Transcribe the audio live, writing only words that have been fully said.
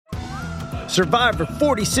Survivor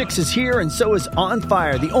 46 is here, and so is On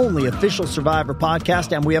Fire, the only official Survivor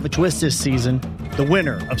podcast, and we have a twist this season. The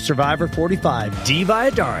winner of Survivor 45, Dee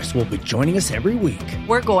Valladares, will be joining us every week.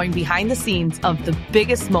 We're going behind the scenes of the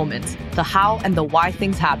biggest moments, the how and the why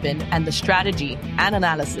things happen, and the strategy and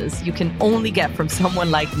analysis you can only get from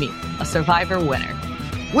someone like me, a Survivor winner.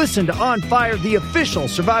 Listen to On Fire, the official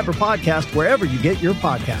Survivor podcast, wherever you get your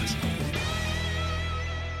podcast.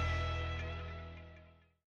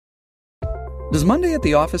 Does Monday at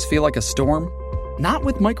the office feel like a storm? Not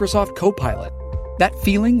with Microsoft Copilot. That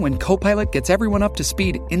feeling when Copilot gets everyone up to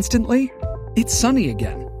speed instantly? It's sunny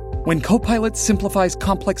again. When Copilot simplifies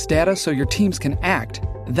complex data so your teams can act,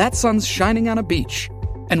 that sun's shining on a beach.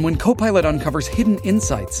 And when Copilot uncovers hidden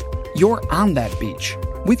insights, you're on that beach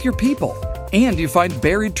with your people, and you find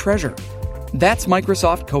buried treasure. That's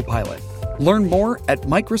Microsoft Copilot. Learn more at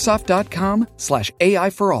Microsoft.com/AI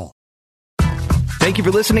for all. Thank you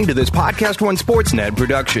for listening to this Podcast One Sportsnet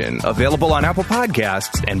production, available on Apple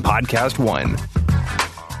Podcasts and Podcast One.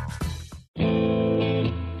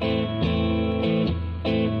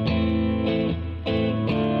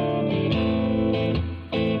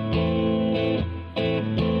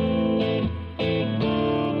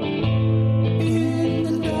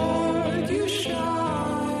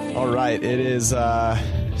 All right, it is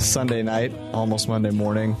Sunday night, almost Monday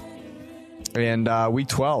morning. And week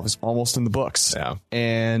 12 is almost in the books. Yeah.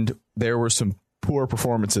 And there were some poor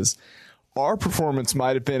performances. Our performance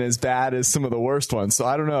might have been as bad as some of the worst ones. So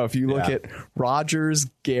I don't know if you look at Rodgers,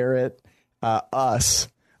 Garrett, us,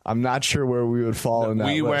 I'm not sure where we would fall in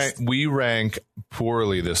that list. We rank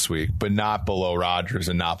poorly this week, but not below Rodgers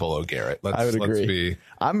and not below Garrett. I would agree.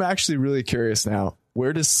 I'm actually really curious now.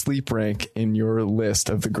 Where does sleep rank in your list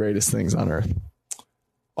of the greatest things on earth?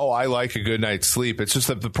 Oh, I like a good night's sleep. It's just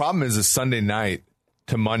that the problem is Sunday night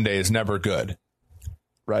to Monday is never good.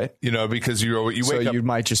 Right. You know, because you wake up. So you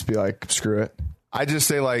might just be like, screw it. I just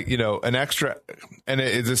say like, you know, an extra, and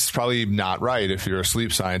this is probably not right. If you're a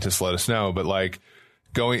sleep scientist, let us know. But like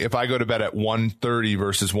if I go to bed at 1:30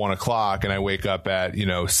 versus 1 o'clock and I wake up at,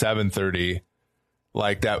 7:30,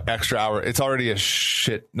 like that extra hour, it's already a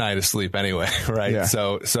shit night of sleep anyway. Right. Yeah.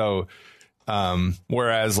 So,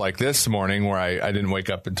 whereas like this morning where I didn't wake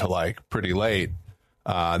up until like pretty late,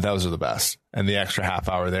 those are the best. And the extra half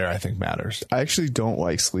hour there, I think matters. I actually don't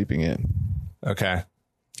like sleeping in. Okay.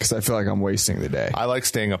 Because I feel like I'm wasting the day. I like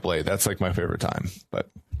staying up late. That's like my favorite time, but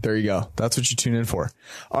there you go. That's what you tune in for.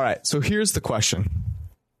 All right. So here's the question.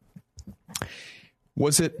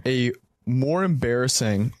 Was it a more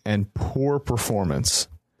embarrassing and poor performance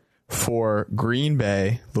for Green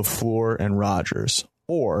Bay, LaFleur, and Rodgers,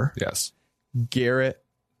 or yes, Garrett,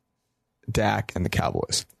 Dak, and the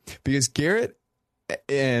Cowboys? Because Garrett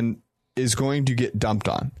is going to get dumped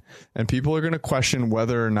on, and people are going to question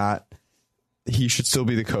whether or not he should still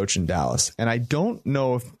be the coach in Dallas. And I don't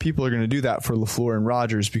know if people are going to do that for LaFleur and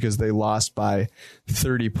Rodgers because they lost by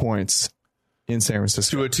 30 points in San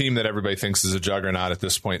Francisco to a team that everybody thinks is a juggernaut at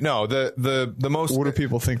this point. No, the most. What do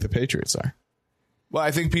people think the Patriots are? Well,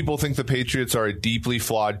 I think people think the Patriots are a deeply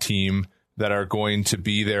flawed team that are going to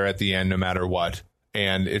be there at the end no matter what.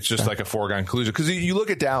 And it's just like a foregone conclusion. Because you look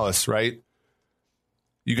at Dallas, right?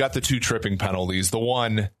 You got the 2 tripping penalties. The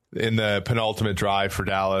one in the penultimate drive for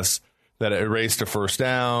Dallas that erased a first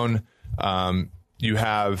down. You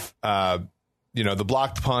have, the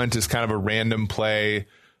blocked punt is kind of a random play.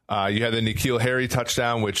 You had the N'Keal Harry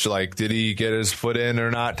touchdown, which like, did he get his foot in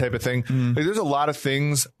or not type of thing. Like, there's a lot of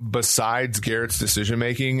things besides Garrett's decision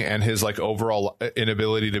making and his like overall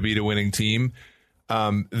inability to beat a winning team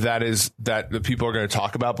that the people are going to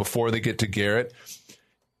talk about before they get to Garrett.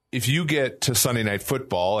 If you get to Sunday Night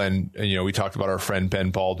Football, and we talked about our friend Ben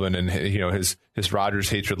Baldwin and his Rodgers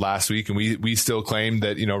hatred last week, and we still claim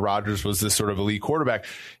that Rodgers was this sort of elite quarterback.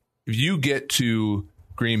 If you get to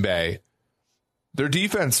Green Bay, their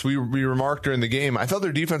defense, we remarked during the game, I thought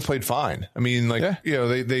their defense played fine. I mean,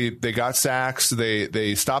 they got sacks,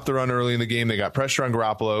 they stopped the run early in the game, they got pressure on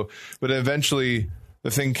Garoppolo, but eventually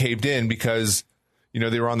the thing caved in because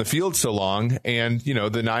they were on the field so long, and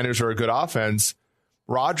the Niners are a good offense.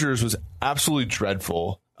 Rodgers was absolutely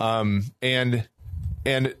dreadful. And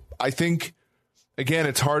I think, again,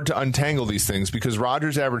 it's hard to untangle these things because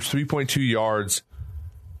Rodgers averaged 3.2 yards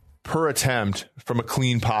per attempt from a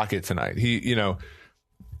clean pocket tonight.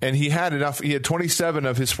 And he had enough. He had 27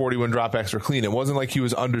 of his 41 dropbacks were clean. It wasn't like he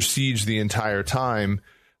was under siege the entire time.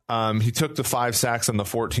 He took the 5 sacks on the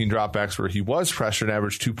 14 dropbacks where he was pressured,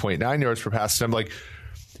 averaged 2.9 yards per pass attempt. Like,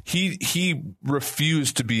 he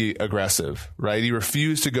refused to be aggressive, right? He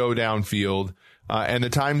refused to go downfield. And the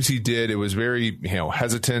times he did, it was very,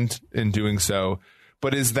 hesitant in doing so.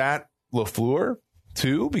 But is that LaFleur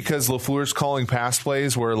too, because LaFleur's calling pass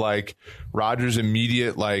plays where like Rodgers'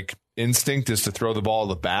 immediate like instinct is to throw the ball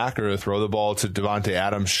to the back or to throw the ball to Devontae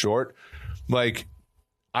Adams short. Like,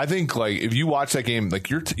 I think like if you watch that game, like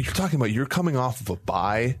you're talking about, you're coming off of a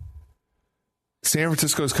bye. San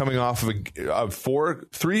Francisco's coming off of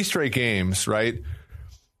three straight games, right?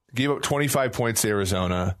 Gave up 25 points to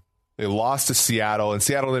Arizona. They lost to Seattle, and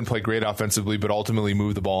Seattle didn't play great offensively, but ultimately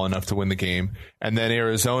moved the ball enough to win the game. And then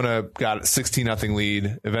Arizona got a 16-0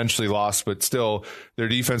 lead, eventually lost, but still their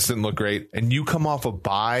defense didn't look great. And you come off a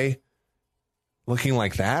bye looking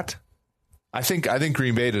like that? I think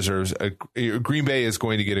Green Bay Green Bay is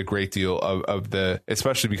going to get a great deal of the,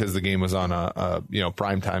 especially because the game was on a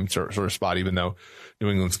prime time sort of spot, even though New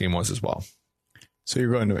England's game was as well. So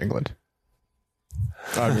you're going New England.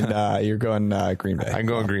 I mean, you're going Green Bay. I'm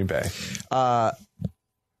going Green Bay. Yeah,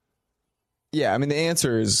 I mean, the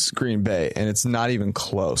answer is Green Bay, and it's not even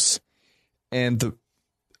close. And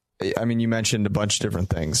you mentioned a bunch of different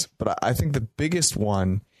things, but I think the biggest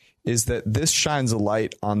one is that this shines a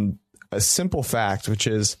light on a simple fact, which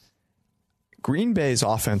is Green Bay's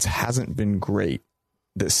offense hasn't been great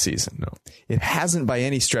this season. No, it hasn't by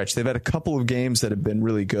any stretch. They've had a couple of games that have been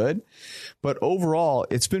really good, but overall,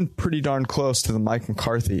 it's been pretty darn close to the Mike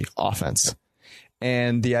McCarthy offense.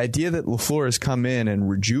 And the idea that LaFleur has come in and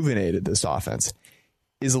rejuvenated this offense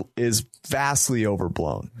is vastly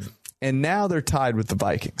overblown. And now they're tied with the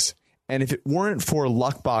Vikings. And if it weren't for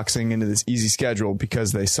luck boxing into this easy schedule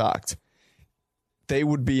because they sucked, they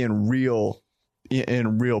would be in real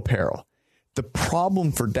peril. The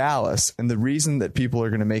problem for Dallas, and the reason that people are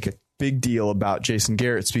going to make a big deal about Jason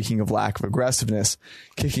Garrett, speaking of lack of aggressiveness,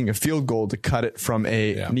 kicking a field goal to cut it from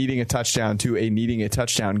needing a touchdown to a needing a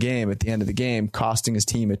touchdown game at the end of the game, costing his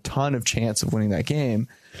team a ton of chance of winning that game,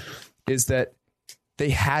 is that they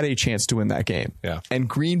had a chance to win that game. Yeah. And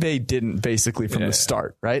Green Bay didn't, basically from the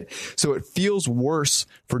start, right? So it feels worse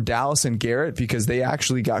for Dallas and Garrett because they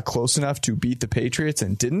actually got close enough to beat the Patriots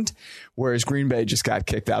and didn't, whereas Green Bay just got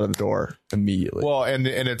kicked out of the door immediately. Well, and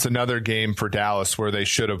it's another game for Dallas where they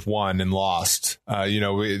should have won and lost.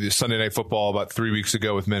 Sunday Night Football about 3 weeks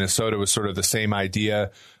ago with Minnesota was sort of the same idea.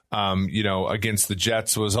 Against the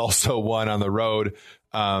Jets was also one on the road.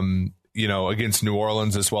 Against New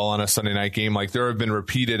Orleans as well on a Sunday night game. Like, there have been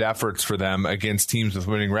repeated efforts for them against teams with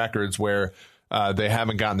winning records where they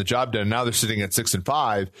haven't gotten the job done. Now they're sitting at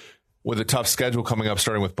 6-5 with a tough schedule coming up,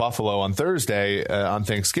 starting with Buffalo on Thursday on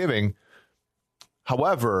Thanksgiving.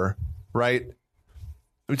 However, right,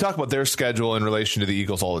 we talk about their schedule in relation to the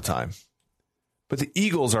Eagles all the time. But the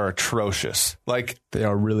Eagles are atrocious. Like, they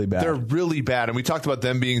are really bad. They're really bad. And we talked about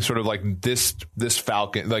them being sort of like this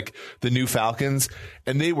Falcon, like the new Falcons.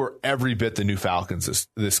 And they were every bit the new Falcons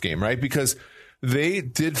this game, right? Because they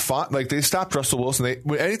they stopped Russell Wilson.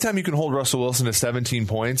 Anytime you can hold Russell Wilson to 17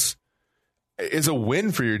 points is a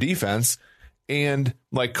win for your defense. And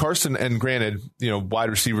like Carson, and granted, wide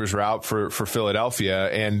receivers were out for Philadelphia.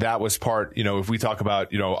 And that was part, if we talk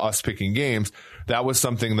about, us picking games, that was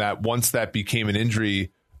something that once that became an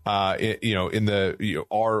injury, we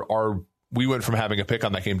went from having a pick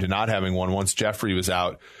on that game to not having one once Jeffrey was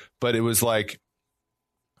out. But it was like,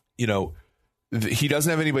 he doesn't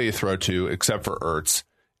have anybody to throw to except for Ertz.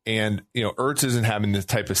 And, Ertz isn't having the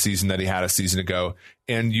type of season that he had a season ago.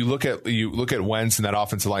 And you look at Wentz and that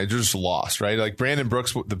offensive line, they're just lost, right? Like Brandon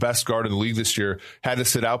Brooks, the best guard in the league this year, had to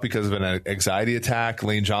sit out because of an anxiety attack.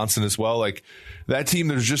 Lane Johnson as well. Like, that team,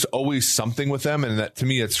 there's just always something with them. And that, to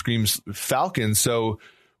me, it screams Falcons. So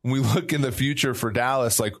when we look in the future for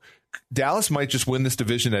Dallas, like, Dallas might just win this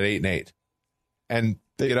division at 8-8 and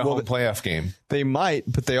get a home playoff game. They might,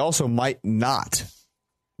 but they also might not.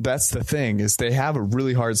 That's the thing, is they have a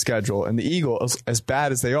really hard schedule, and the Eagles, as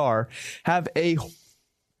bad as they are, have a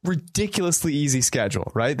ridiculously easy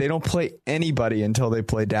schedule, right? They don't play anybody until they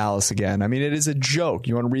play Dallas again. I mean, it is a joke.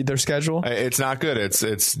 You want to read their schedule? It's not good. It's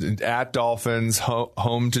at Dolphins,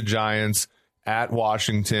 home to Giants, at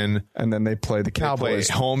Washington. And then they play the Cowboys.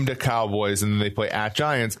 They play home to Cowboys, and then they play at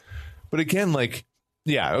Giants. But again, like,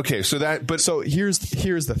 yeah, okay. So here's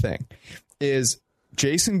the thing, is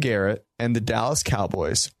Jason Garrett and the Dallas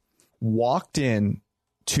Cowboys walked in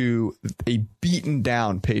to a beaten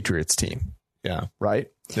down Patriots team. Yeah. Right.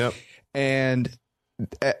 Yep. And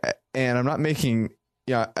I'm not making,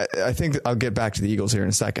 I think I'll get back to the Eagles here in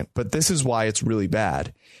a second, but this is why it's really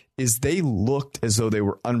bad, is they looked as though they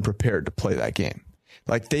were unprepared to play that game.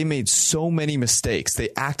 Like, they made so many mistakes. The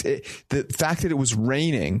fact that it was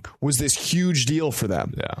raining was this huge deal for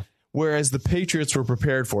them. Yeah. Whereas the Patriots were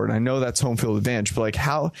prepared for it. And I know that's home field advantage, but like,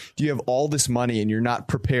 how do you have all this money and you're not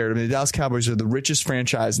prepared? I mean, the Dallas Cowboys are the richest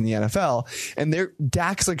franchise in the NFL, and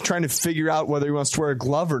Dak's like trying to figure out whether he wants to wear a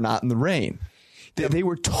glove or not in the rain. They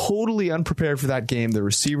were totally unprepared for that game. The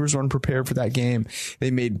receivers were unprepared for that game.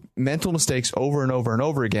 They made mental mistakes over and over and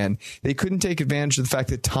over again. They couldn't take advantage of the fact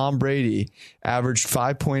that Tom Brady averaged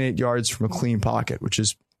 5.8 yards from a clean pocket, which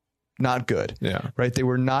is not good. Yeah. Right. They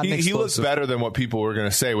were not. He looked better than what people were going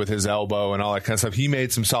to say with his elbow and all that kind of stuff. He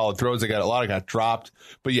made some solid throws. A lot got dropped.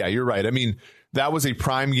 But yeah, you're right. I mean, that was a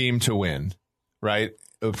prime game to win, right?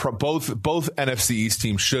 Both NFC East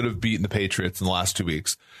teams should have beaten the Patriots in the last 2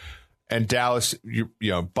 weeks. And Dallas,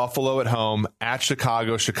 Buffalo at home, at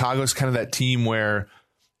Chicago. Chicago's kind of that team where,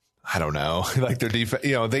 I don't know, like their defense,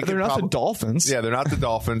 they're not the Dolphins. Yeah, they're not the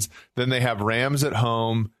Dolphins. Then they have Rams at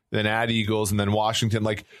home, then at Eagles, and then Washington.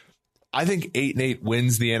 Like, I think 8-8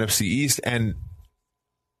 wins the NFC East, and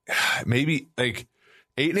maybe like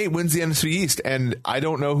 8-8 wins the NFC East. And I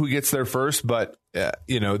don't know who gets there first, but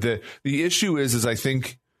the issue is I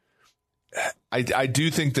think I do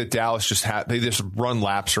think that Dallas they just run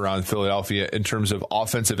laps around Philadelphia in terms of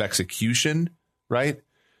offensive execution, right?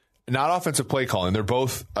 Not offensive play calling. They're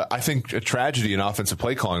both, I think, a tragedy in offensive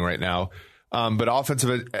play calling right now. But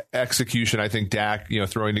offensive execution, I think Dak,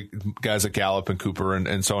 throwing to guys like Gallup and Cooper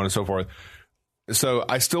and so on and so forth. So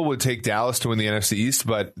I still would take Dallas to win the NFC East,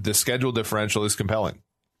 but the schedule differential is compelling.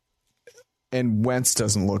 And Wentz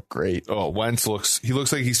doesn't look great. Oh, Wentz looks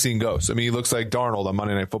like he's seen ghosts. I mean, he looks like Darnold on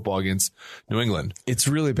Monday Night Football against New England. It's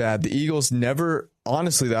really bad. The Eagles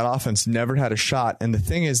honestly, that offense never had a shot. And the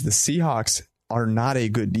thing is, the Seahawks are not a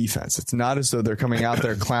good defense. It's not as though they're coming out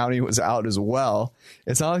there. Clowney was out as well.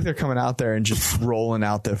 It's not like they're coming out there and just rolling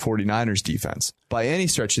out the 49ers defense by any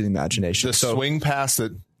stretch of the imagination. The swing pass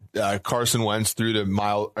that Carson Wentz threw to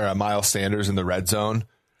Miles Sanders in the red zone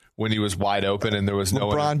when he was wide open and there was no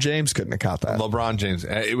one. LeBron James couldn't have caught that. LeBron James.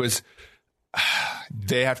 It was.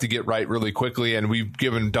 They have to get right really quickly, and we've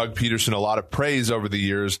given Doug Peterson a lot of praise over the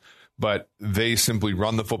years, but they simply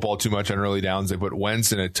run the football too much on early downs. They put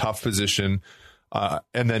Wentz in a tough position.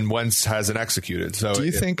 And then Wentz hasn't executed. So do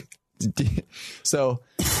you think? So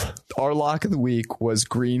our lock of the week was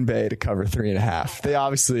Green Bay to cover 3.5. They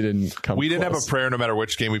obviously didn't come. We didn't close. have a prayer no matter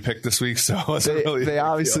which game we picked this week, so they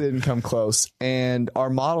obviously didn't come close. And our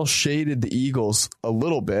model shaded the Eagles a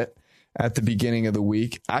little bit at the beginning of the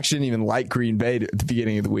week. I actually didn't even like Green Bay at the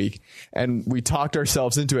beginning of the week, and we talked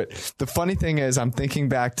ourselves into it. The funny thing is, I'm thinking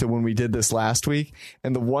back to when we did this last week,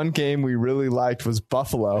 and the one game we really liked was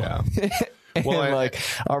Buffalo. Yeah. And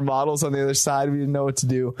our models on the other side, we didn't know what to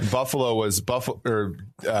do. Denver was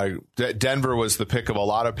the pick of a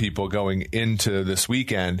lot of people going into this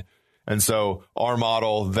weekend. And so our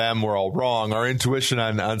model, them were all wrong. Our intuition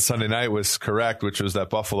on Sunday night was correct, which was that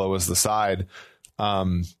Buffalo was the side.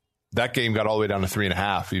 That game got all the way down to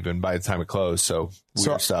 3.5 even by the time it closed. So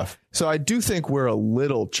weird stuff. So I do think we're a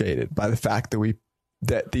little jaded by the fact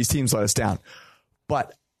that these teams let us down.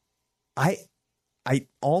 But I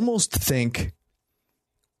almost think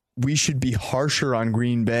we should be harsher on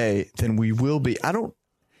Green Bay than we will be.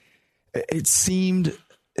 It seemed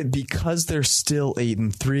because they're still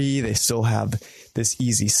 8-3, they still have this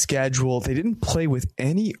easy schedule. They didn't play with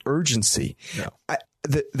any urgency. No.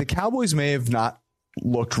 The Cowboys may have not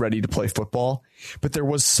looked ready to play football, but there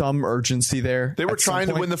was some urgency there. They were trying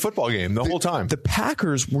to win the football game the whole time. The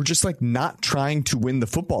Packers were just not trying to win the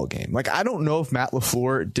football game. I don't know if Matt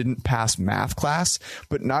LaFleur didn't pass math class,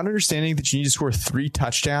 but not understanding that you need to score 3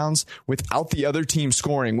 touchdowns without the other team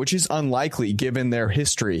scoring, which is unlikely given their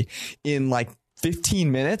history, in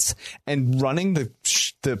 15 minutes and running the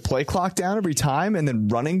play clock down every time and then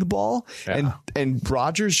running the ball and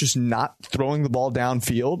Rodgers just not throwing the ball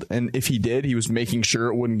downfield. And if he did, he was making sure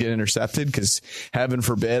it wouldn't get intercepted because heaven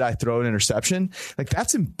forbid I throw an interception.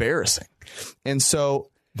 That's embarrassing. And so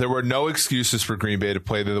there were no excuses for Green Bay to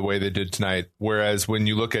play the way they did tonight. Whereas when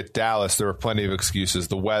you look at Dallas, there were plenty of excuses.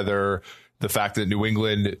 The weather, the fact that New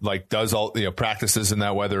England does all practices in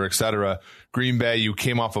that weather, et cetera. Green Bay, you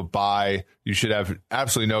came off a bye. You should have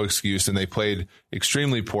absolutely no excuse, and they played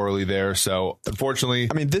extremely poorly there. So unfortunately,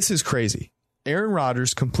 this is crazy. Aaron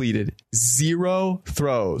Rodgers completed 0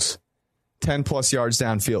 throws 10 plus yards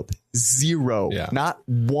downfield. 0, not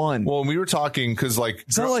 1. Well, we were talking because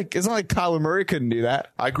it's not like Kyler Murray couldn't do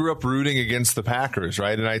that. I grew up rooting against the Packers,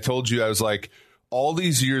 right? And I told you, I was all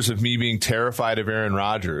these years of me being terrified of Aaron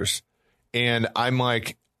Rodgers. And I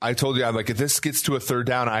told you, if this gets to a 3rd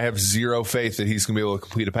down, I have 0 faith that he's going to be able to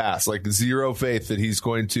complete a pass. 0 faith that he's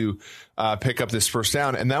going to pick up this 1st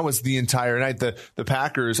down. And that was the entire night. The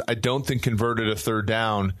Packers, I don't think, converted a 3rd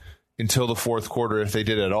down until the fourth quarter, if they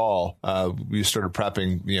did at all. We started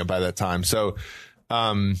prepping, by that time. So,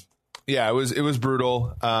 it was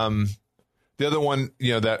brutal. The other one,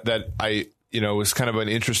 that I, was kind of an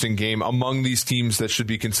interesting game among these teams that should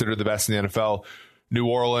be considered the best in the NFL. New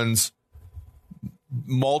Orleans,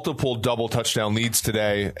 multiple double touchdown leads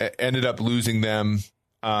today, ended up losing them.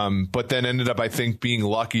 But then ended up, I think, being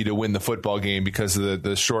lucky to win the football game because of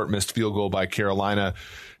the short missed field goal by Carolina.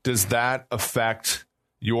 Does that affect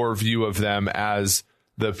your view of them as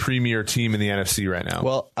the premier team in the NFC right now?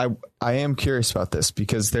 Well, I am curious about this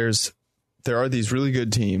because there are these really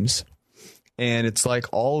good teams, and it's like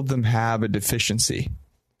all of them have a deficiency.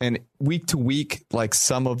 And week to week, like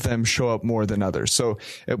some of them show up more than others. So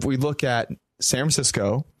if we look at San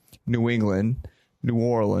Francisco, New England, New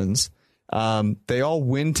Orleans, they all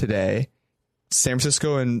win today. San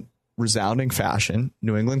Francisco in resounding fashion.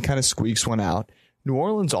 New England kind of squeaks one out. New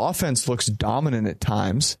Orleans offense looks dominant at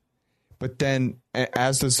times, but then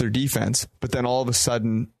as does their defense, but then all of a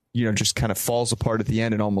sudden, just kind of falls apart at the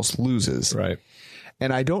end and almost loses. Right.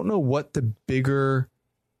 And I don't know what the bigger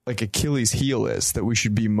Achilles heel is that we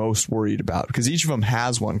should be most worried about, because each of them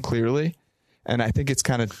has one clearly. And I think it's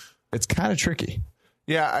kind of tricky.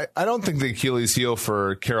 Yeah, I don't think the Achilles heel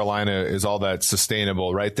for Carolina is all that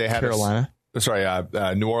sustainable, right? They had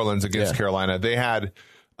New Orleans against Carolina. They had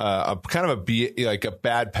a kind of a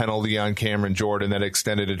bad penalty on Cameron Jordan that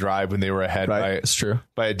extended a drive when they were ahead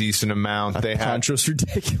by a decent amount. They had was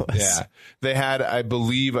ridiculous. Yeah, they had, I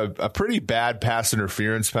believe, a pretty bad pass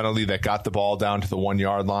interference penalty that got the ball down to the 1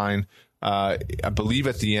 yard line. I believe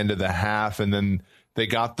at the end of the half, and then they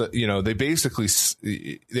got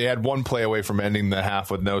they had one play away from ending the half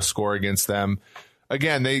with no score against them.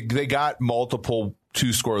 Again, they got multiple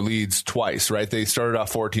 2-score leads twice, right? They started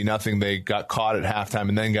off 14-0. They got caught at halftime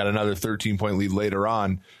and then got another 13-point lead later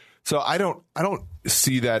on. So I don't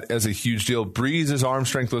see that as a huge deal. Breeze's arm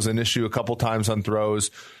strength was an issue a couple times on throws.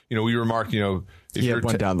 We remarked, if he had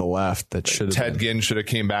one down the left that should have Ted Ginn should have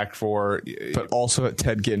came back for, but also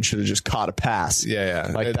Ted Ginn should have just caught a pass. Yeah.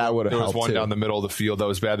 That would have helped. There was one too. down the middle of the field that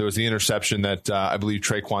was bad. There was the interception that I believe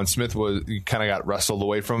Traquan Smith kind of got wrestled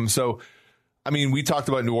away from. So, we talked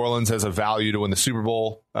about New Orleans as a value to win the Super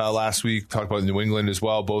Bowl last week. Talked about New England as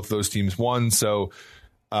well. Both those teams won. So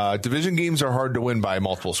division games are hard to win by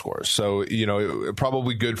multiple scores. So,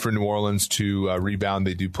 probably good for New Orleans to rebound.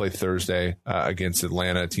 They do play Thursday against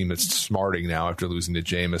Atlanta, a team that's smarting now after losing to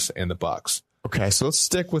Jameis and the Bucs. Okay, so let's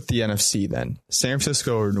stick with the NFC then. San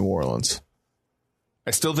Francisco or New Orleans?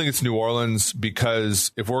 I still think it's New Orleans,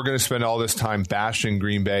 because if we're going to spend all this time bashing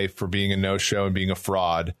Green Bay for being a no-show and being a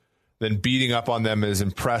fraud, then beating up on them is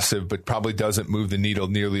impressive, but probably doesn't move the needle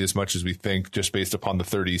nearly as much as we think, just based upon the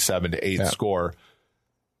 37-8 score.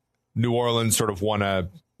 New Orleans sort of won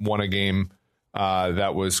a game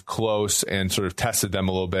that was close and sort of tested them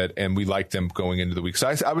a little bit, and we liked them going into the week.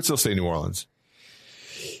 So I would still say New Orleans.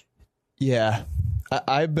 Yeah,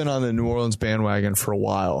 I've been on the New Orleans bandwagon for a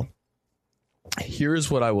while. Here's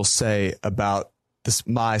what I will say about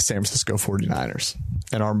my San Francisco 49ers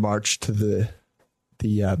and our march to the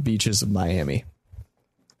beaches of Miami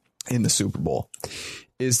in the Super Bowl,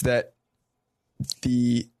 is that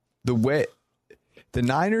the way the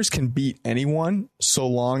Niners can beat anyone so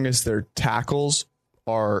long as their tackles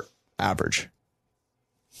are average.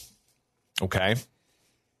 Okay.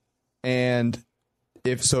 And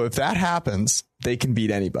if that happens, they can beat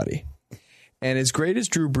anybody. And as great as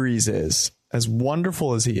Drew Brees is, as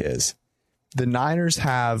wonderful as he is, the Niners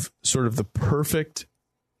have sort of the perfect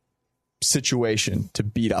situation to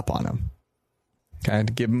beat up on him. Okay,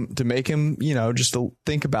 to make him, just to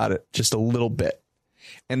think about it just a little bit.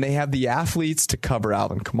 And they have the athletes to cover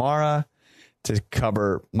Alvin Kamara, to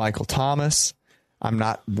cover Michael Thomas. I'm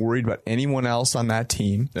not worried about anyone else on that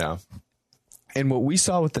team. Yeah. And what we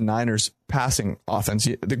saw with the Niners passing offense,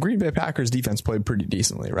 the Green Bay Packers defense played pretty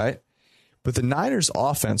decently, right? But the Niners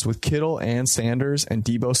offense with Kittle and Sanders and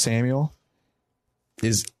Deebo Samuel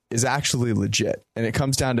is actually legit. And it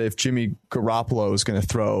comes down to if Jimmy Garoppolo is going to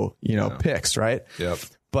throw, picks, right? Yep.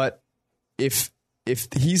 But if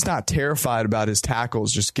he's not terrified about his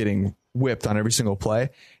tackles just getting whipped on every single play,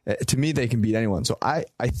 to me, they can beat anyone. So I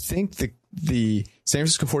think the San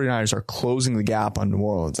Francisco 49ers are closing the gap on New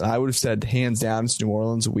Orleans. And I would have said hands down it's New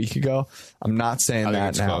Orleans a week ago. I'm not saying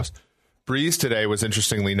that now. Close. Breeze today was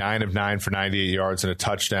interestingly 9 of 9 for 98 yards and a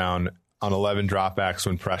touchdown on 11 dropbacks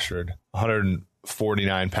when pressured.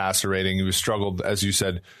 149 passer rating. He was struggled, as you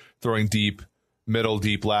said, throwing deep, middle,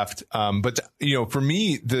 deep, left. But for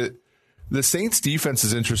me, the Saints defense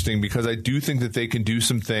is interesting because I do think that they can do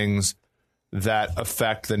some things that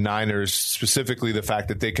affect the Niners, specifically the fact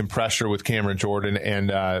that they can pressure with Cameron Jordan and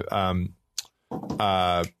the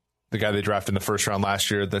guy they drafted in the first round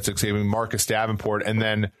last year, that's examining Marcus Davenport, and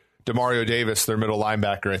then Demario Davis, their middle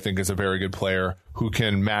linebacker, I think is a very good player who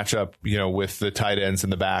can match up, with the tight ends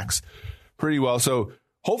and the backs pretty well. So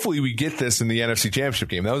hopefully we get this in the NFC Championship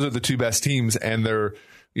game. Those are the two best teams, and they're,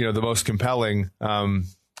 the most compelling.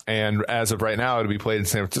 And as of right now, it'll be played in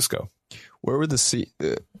San Francisco. Where would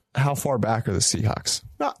how far back are the Seahawks?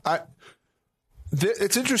 No,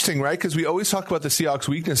 it's interesting, right? Because we always talk about the Seahawks'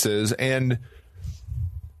 weaknesses, and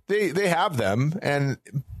they have them,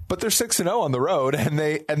 but they're 6-0 on the road, and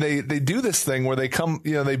they do this thing where they come,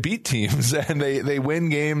 they beat teams and they win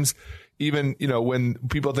games. Even, when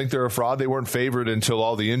people think they're a fraud, they weren't favored until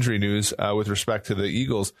all the injury news with respect to the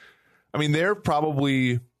Eagles. I mean, they're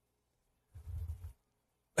probably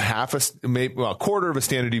a quarter of a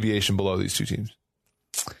standard deviation below these two teams.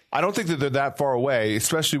 I don't think that they're that far away,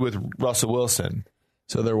 especially with Russell Wilson.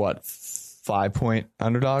 So they're what, 5-point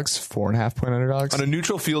underdogs, 4.5-point underdogs? On a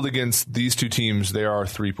neutral field against these two teams, they are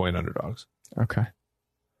 3-point underdogs. Okay.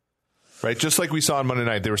 Right? Just like we saw on Monday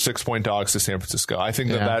night, they were 6-point dogs to San Francisco. I think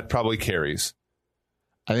that probably carries.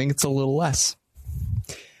 I think it's a little less.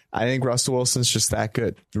 I think Russell Wilson's just that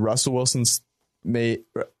good. Russell Wilson made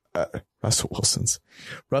a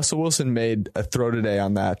throw today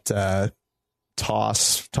on that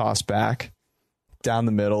toss back down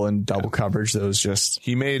the middle in double coverage. That was just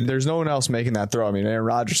there's no one else making that throw. I mean, Aaron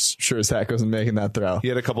Rodgers sure as heck wasn't making that throw. He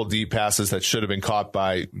had a couple deep passes that should have been caught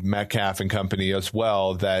by Metcalf and company as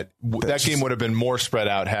well. That game would have been more spread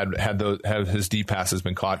out had his deep passes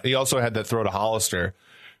been caught. He also had that throw to Hollister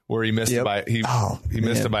where he missed it by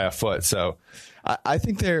missed it by a foot. So I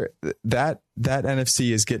think that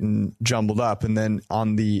NFC is getting jumbled up. And then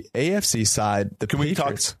on the AFC side, Can we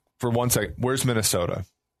talk for 1 second? Where's Minnesota?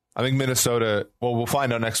 I think Minnesota, well, we'll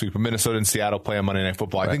find out next week, but Minnesota and Seattle play on Monday Night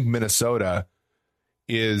Football. Right. I think Minnesota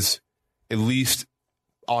is at least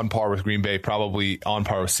on par with Green Bay, probably on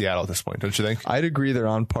par with Seattle at this point, don't you think? I'd agree they're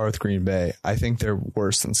on par with Green Bay. I think they're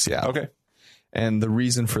worse than Seattle. Okay. And the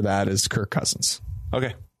reason for that is Kirk Cousins.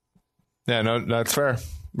 Okay. Yeah, no, that's fair.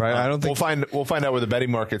 Right. I don't think we'll find out where the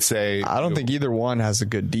betting markets say. I don't think either one has a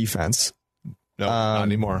good defense. No, not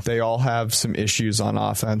anymore. They all have some issues on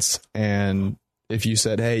offense, and if you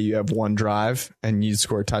said, hey, you have one drive and you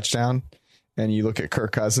score a touchdown, and you look at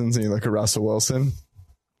Kirk Cousins and you look at Russell Wilson,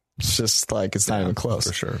 it's just like it's not even close.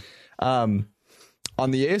 For sure. On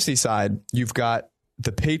the AFC side, you've got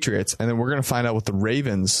the Patriots, and then we're going to find out what the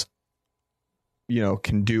Ravens,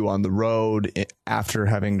 can do on the road after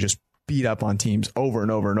having just beat up on teams over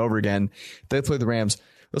and over and over again. They play the Rams.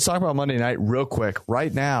 Let's talk about Monday night real quick.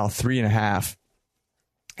 Right now, 3.5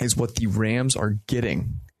 is what the Rams are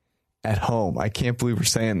getting at home. I can't believe we're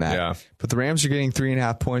saying that. Yeah. But the Rams are getting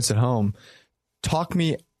 3.5 points at home. Talk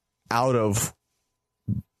me out of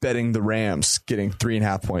betting the Rams getting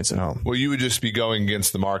 3.5 points at home. Well, you would just be going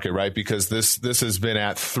against the market, right? Because this has been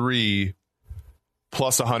at 3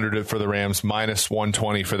 plus 100 for the Rams, minus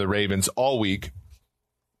 120 for the Ravens all week.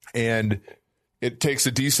 And it takes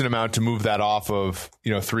a decent amount to move that off of,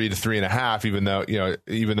 3 to 3.5,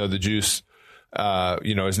 even though the juice,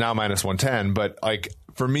 is now minus 110. But like,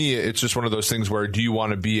 for me, it's just one of those things where do you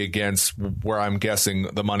want to be against where I'm guessing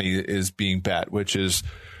the money is being bet, which is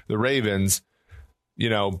the Ravens,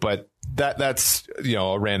 but that's,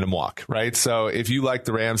 a random walk, right? So if you like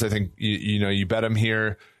the Rams, I think, you bet them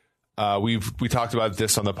here. We talked about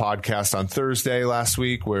this on the podcast on Thursday last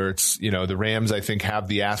week, where it's, the Rams, I think, have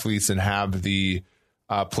the athletes and have the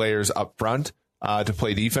players up front to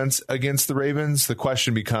play defense against the Ravens. The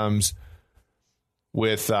question becomes,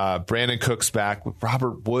 with Brandon Cooks back, with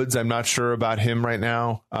Robert Woods, I'm not sure about him right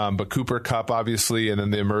now, but Cooper Kupp, obviously, and then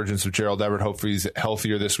the emergence of Gerald Everett. Hopefully he's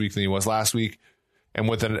healthier this week than he was last week. And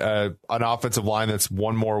with an offensive line that's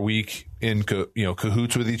one more week in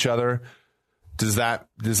cahoots with each other, does that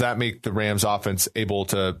make the Rams offense able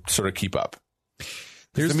to sort of keep up?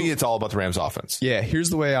 To me, it's all about the Rams offense. Yeah, here's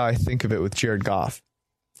the way I think of it with Jared Goff.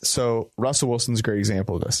 So Russell Wilson's a great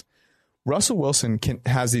example of this. Russell Wilson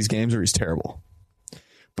has these games where he's terrible,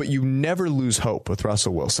 but you never lose hope with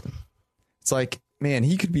Russell Wilson. It's like, man,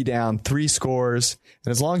 he could be down 3 scores,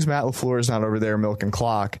 and as long as Matt LaFleur is not over there milking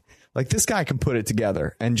clock, like this guy can put it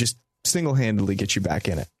together and just single-handedly get you back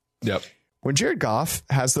in it. Yep. When Jared Goff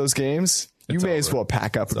has those games, you may as well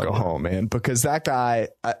pack up and go home, man, because that guy,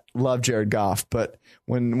 I love Jared Goff, but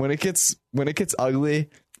when it gets ugly,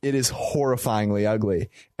 it is horrifyingly ugly.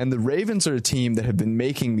 And the Ravens are a team that have been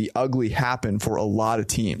making the ugly happen for a lot of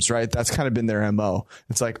teams, right? That's kind of been their MO.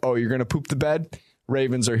 It's like, oh, you're going to poop the bed?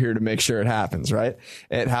 Ravens are here to make sure it happens, right?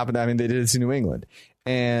 It happened. I mean, they did it to New England.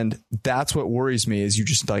 And that's what worries me is you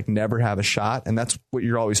just like never have a shot. And that's what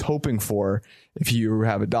you're always hoping for if you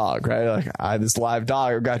have a dog, right? Like this live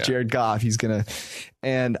dog, I've got Jared Goff. He's going to,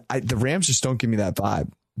 and the Rams just don't give me that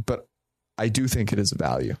vibe, but I do think it is a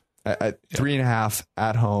value at 3.5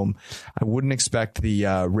 at home. I wouldn't expect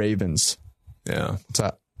the Ravens. Yeah. What's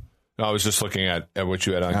that? No, I was just looking at what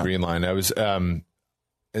you had on Green Line. I was,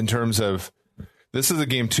 in terms of, this is a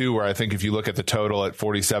game too, where I think if you look at the total at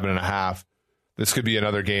 47.5, this could be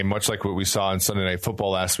another game, much like what we saw in Sunday Night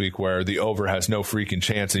Football last week, where the over has no freaking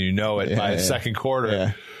chance, and it by the second quarter.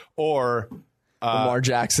 Yeah. Or Lamar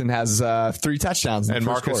Jackson has 3 touchdowns, in the and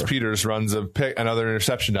first Marcus quarter. Peters runs another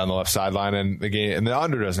interception down the left sideline, and the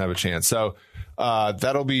under doesn't have a chance. So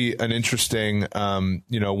that'll be an interesting,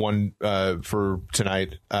 one for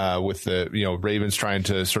tonight with the Ravens trying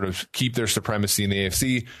to sort of keep their supremacy in the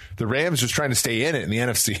AFC. The Rams just trying to stay in it in the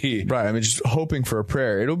NFC. Right. I mean, just hoping for a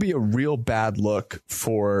prayer. It'll be a real bad look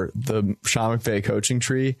for the Sean McVay coaching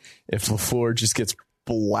tree if LaFleur just gets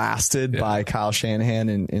blasted by Kyle Shanahan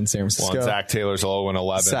in San Francisco. Well, Zach Taylor's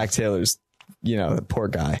 0-11. Zach Taylor's, the poor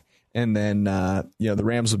guy. And then, the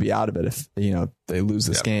Rams will be out of it if, they lose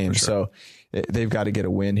this game. Sure. So they've got to get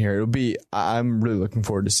a win here. I'm really looking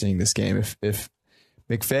forward to seeing this game. If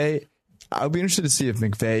McVay, I'll be interested to see if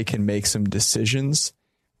McVay can make some decisions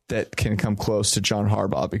that can come close to John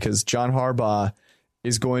Harbaugh, because John Harbaugh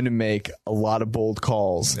is going to make a lot of bold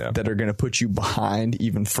calls that are going to put you behind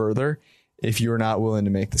even further if you're not willing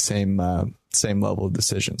to make the same level of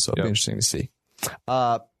decision. So it'll be interesting to see.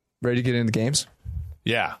 Ready to get into the games?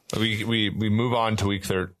 Yeah, we move on to week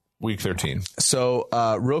 13. So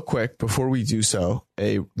real quick, before we do so,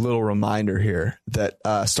 a little reminder here that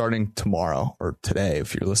starting tomorrow or today,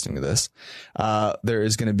 if you're listening to this, there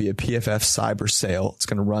is going to be a PFF cyber sale. It's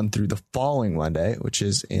going to run through the following Monday, which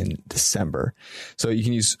is in December. So you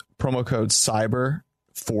can use promo code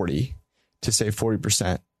CYBER40 to save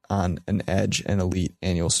 40% on an Edge and Elite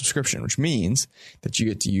annual subscription, which means that you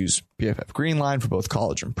get to use PFF Greenline for both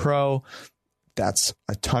college and pro. That's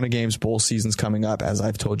a ton of games. Bowl season's coming up. As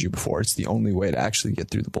I've told you before, it's the only way to actually get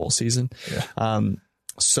through the bowl season. Yeah.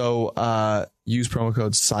 So use promo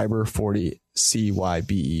code CYBER40,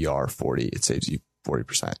 CYBER40. It saves you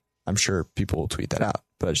 40%. I'm sure people will tweet that out,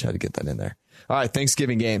 but I just had to get that in there. All right,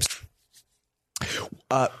 Thanksgiving games.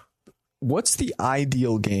 What's the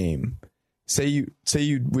ideal game? Say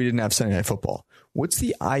we didn't have Sunday Night Football. What's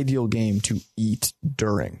the ideal game to eat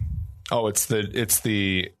during? Oh, it's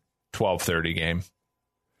the 12:30 game.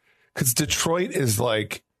 Because Detroit is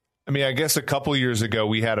like, I guess a couple years ago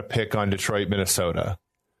we had a pick on Detroit, Minnesota.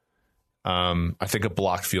 I think a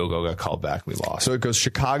blocked field goal got called back. We lost. So it goes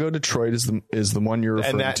Chicago, Detroit is the one you're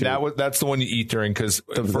referring to. That's the one you eat during, because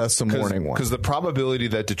that's the morning one. Because the probability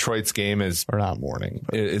that Detroit's game is or not morning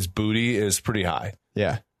is booty is pretty high.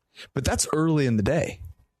 Yeah, but that's early in the day.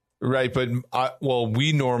 Right, but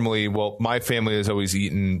my family has always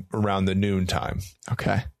eaten around the noon time.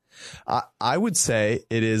 Okay. I would say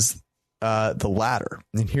it is the latter.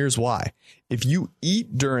 And here's why. If you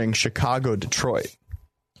eat during Chicago, Detroit,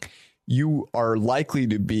 you are likely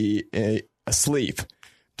to be asleep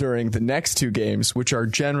during the next 2 games, which are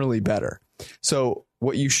generally better. So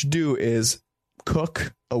what you should do is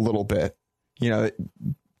cook a little bit,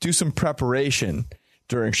 do some preparation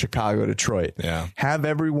during Chicago, Detroit. Yeah. Have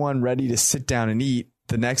everyone ready to sit down and eat.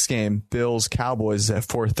 The next game, Bills Cowboys, is at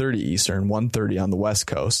 4:30 Eastern, 1:30 on the West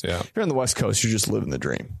Coast. Yeah. If you're on the West Coast, you're just living the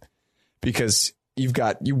dream, because you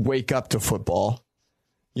wake up to football.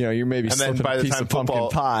 You're maybe slipping a piece of pumpkin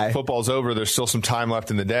pie. Football's over. There's still some time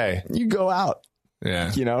left in the day. You go out.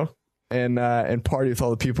 Yeah. And party with all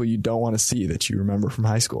the people you don't want to see that you remember from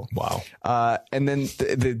high school. Wow. And then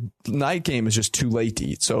the night game is just too late to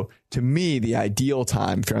eat. So to me, the ideal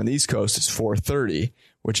time if you're on the East Coast is 4:30,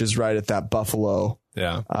 which is right at that Buffalo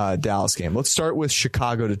Dallas game. Let's start with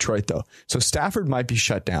Chicago, Detroit, though. So Stafford might be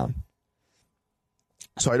shut down.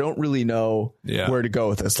 So I don't really know where to go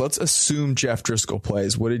with this. Let's assume Jeff Driscoll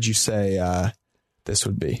plays. What did you say this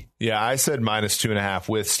would be? Yeah, I said -2.5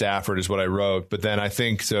 with Stafford is what I wrote. But then I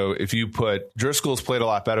think, so if you put, Driscoll's played a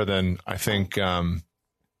lot better than I think than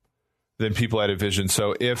people had envisioned.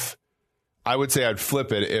 So I would say I'd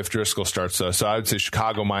flip it if Driscoll starts, though. So I would say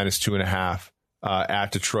Chicago -2.5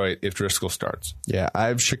 at Detroit if Driscoll starts. Yeah, I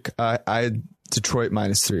had Detroit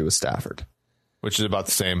 -3 with Stafford, which is about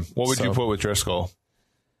the same. What would you put with Driscoll?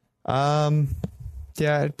 Yeah,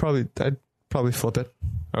 I'd probably flip it.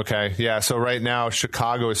 Okay, yeah. So right now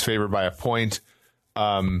Chicago is favored by a point.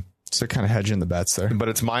 So kind of hedging the bets there, but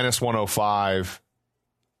it's -105.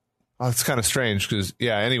 Oh, it's kind of strange because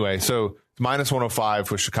anyway, so minus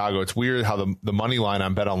 105 with Chicago. It's weird how the money line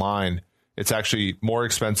on BetOnline, it's actually more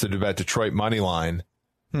expensive to bet Detroit money line.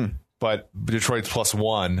 But Detroit's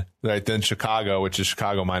 +1, right? Then Chicago, which is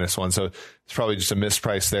Chicago -1. So it's probably just a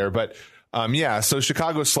misprice there. But so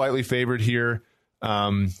Chicago's slightly favored here.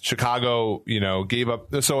 Chicago, gave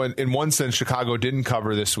up. So in one sense, Chicago didn't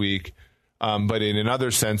cover this week. But in another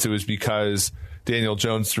sense, it was because Daniel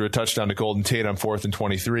Jones threw a touchdown to Golden Tate on 4th and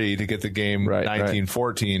 23 to get the game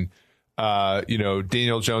 19-14.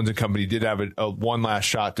 Daniel Jones and company did have a one last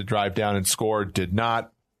shot to drive down and score, did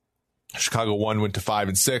not. Chicago won, went to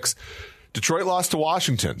 5-6. Detroit lost to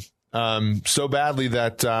Washington so badly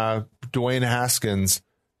that Dwayne Haskins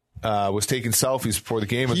was taking selfies before the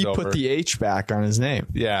game was over. He put the H back on his name.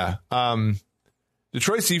 Yeah.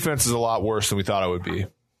 Detroit's defense is a lot worse than we thought it would be.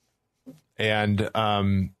 And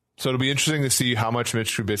so it'll be interesting to see how much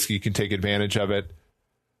Mitch Trubisky can take advantage of it.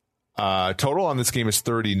 Total on this game is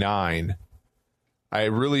 39. I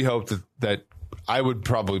really hope that I would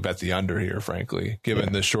probably bet the under here, frankly,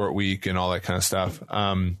 given the short week and all that kind of stuff.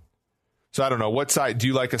 So I don't know. What side? Do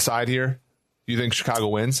you like a side here? Do you think Chicago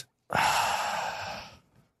wins?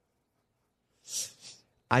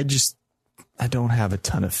 I don't have a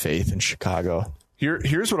ton of faith in Chicago.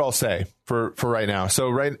 Here's what I'll say for right now.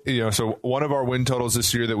 So so one of our win totals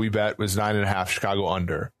this year that we bet was 9.5 Chicago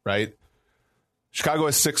under, right? Chicago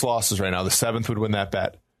has 6 losses right now. The 7th would win that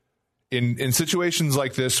bet. In situations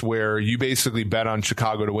like this where you basically bet on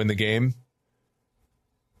Chicago to win the game,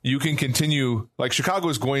 you can continue, like Chicago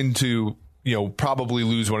is going to, probably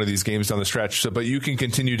lose one of these games down the stretch. But you can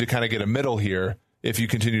continue to kind of get a middle here if you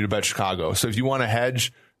continue to bet Chicago. So if you want to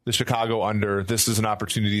hedge the Chicago under, this is an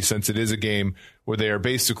opportunity since it is a game where they are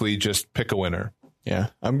basically just pick a winner. Yeah.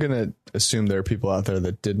 I'm going to assume there are people out there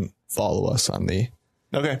that didn't follow us on the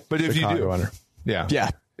but if Chicago you do, under. Yeah.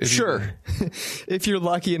 Sure. If you're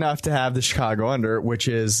lucky enough to have the Chicago under, which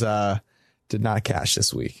is did not cash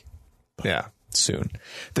this week. Yeah. Soon.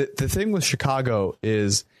 The thing with Chicago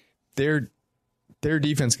is their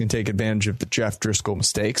defense can take advantage of the Jeff Driscoll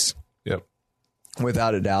mistakes. Yep.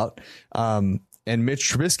 Without a doubt. And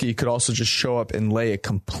Mitch Trubisky could also just show up and lay a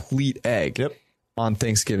complete egg on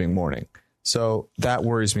Thanksgiving morning. So that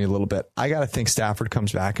worries me a little bit. I got to think Stafford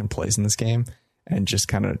comes back and plays in this game and just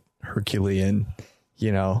kind of Herculean,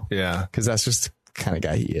 because that's just the kind of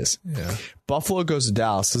guy he is. Yeah. Buffalo goes to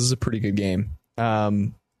Dallas. This is a pretty good game.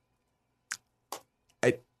 When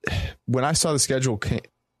I saw the schedule,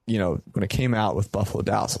 when it came out with Buffalo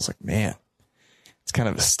Dallas, I was like, man, it's kind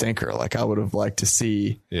of a stinker. Like I would have liked to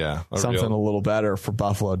see something a little better for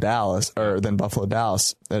Buffalo Dallas than Buffalo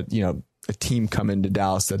Dallas. A team come into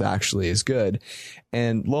Dallas that actually is good.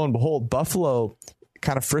 And lo and behold, Buffalo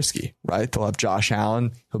kind of frisky, right? They'll have Josh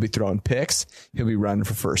Allen. He'll be throwing picks. He'll be running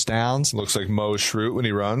for first downs. Looks like Mo Schrute when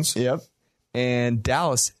he runs. Yep. And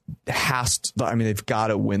Dallas they've got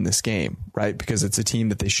to win this game, right? Because it's a team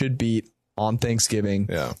that they should beat on Thanksgiving.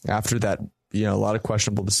 Yeah. After that, a lot of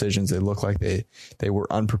questionable decisions. They look like they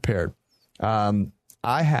were unprepared. I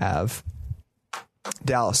have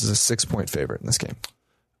Dallas as a 6-point favorite in this game.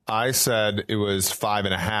 I said it was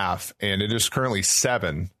 5.5, and it is currently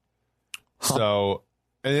 7. So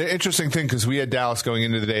an interesting thing, because we had Dallas going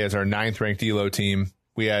into the day as our 9th ranked ELO team.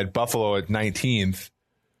 We had Buffalo at 19th.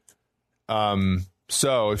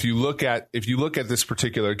 So if you look at this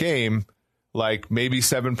particular game, like maybe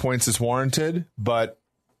 7 points is warranted, but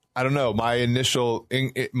I don't know. My initial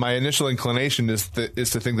inclination is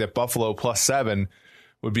to think that Buffalo +7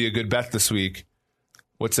 would be a good bet this week.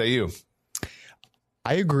 What say you?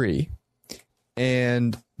 I agree.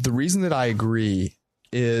 And the reason that I agree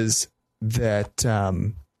is that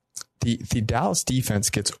the Dallas defense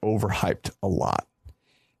gets overhyped a lot.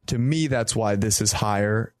 To me, that's why this is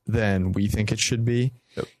higher than we think it should be,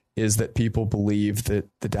 is that people believe that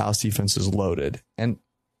the Dallas defense is loaded. And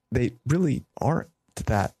they really aren't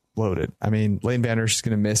that loaded. I mean, Leighton Vander Esch is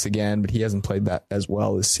going to miss again, but he hasn't played that as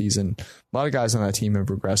well this season. A lot of guys on that team have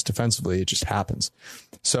regressed defensively. It just happens.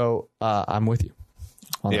 So I'm with you.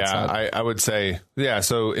 I would say,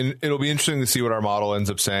 so it'll be interesting to see what our model ends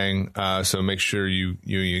up saying. So make sure you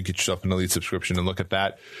get yourself an elite subscription and look at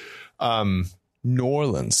that. New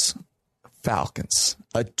Orleans Falcons,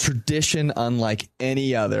 a tradition unlike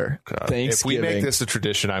any other. Thanksgiving. If we make this a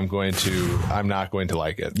tradition, I'm not going to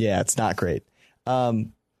like it. Yeah, it's not great. It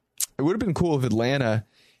would have been cool if Atlanta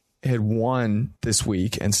had won this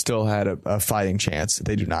week and still had a fighting chance.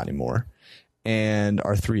 They do not anymore, and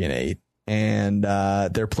are 3-8, and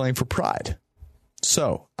they're playing for pride.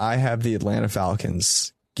 So I have the Atlanta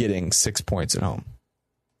Falcons getting 6 points at home.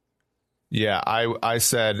 Yeah, I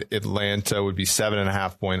said Atlanta would be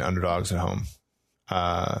 7.5 point underdogs at home.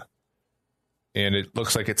 and it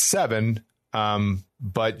looks like it's 7.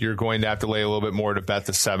 But you're going to have to lay a little bit more to bet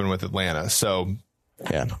the 7 with Atlanta. So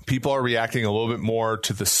people are reacting a little bit more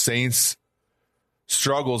to the Saints'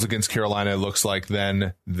 struggles against Carolina, it looks like,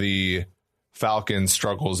 than the Falcons'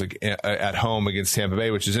 struggles at home against Tampa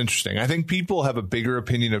Bay, which is interesting. I think people have a bigger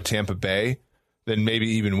opinion of Tampa Bay than maybe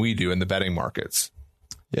even we do in the betting markets.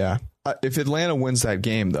 Yeah. If Atlanta wins that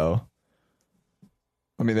game, though,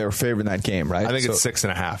 I mean, they were favored in that game, right? I think it's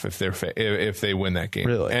 6.5 if they win that game.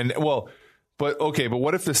 Really? And but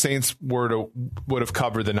what if the Saints would have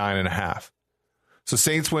covered the 9.5? So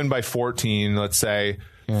Saints win by 14, let's say.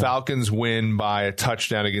 Yeah. Falcons win by a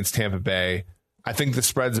touchdown against Tampa Bay. I think the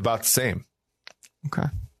spread's about the same. Okay.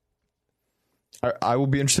 I will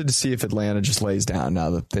be interested to see if Atlanta just lays down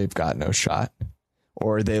now that they've got no shot.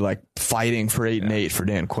 Or are they like fighting for 8-8 for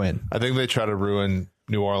Dan Quinn? I think they try to ruin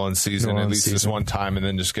New Orleans season at least this one time and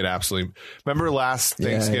then just get absolutely. Remember last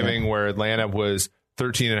Thanksgiving where Atlanta was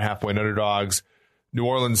 13.5-point underdogs. New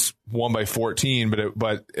Orleans won by 14,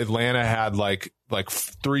 but Atlanta had like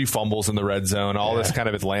 3 fumbles in the red zone. All this kind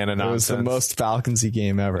of Atlanta nonsense. It was the most Falcons-y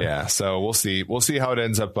game ever. Yeah, so we'll see. We'll see how it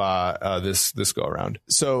ends up this go around.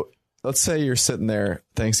 So let's say you're sitting there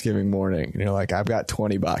Thanksgiving morning and you're like, I've got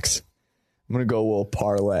 $20. I'm gonna go a little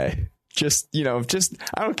parlay. Just I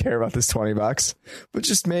don't care about this $20, but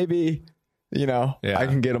just maybe I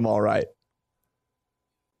can get them all right.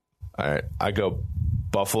 All right, I go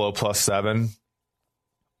Buffalo plus 7,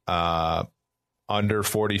 under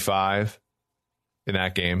 45 in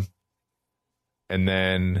that game, and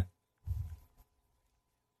then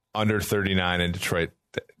under 39 in Detroit,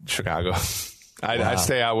 Chicago. I'd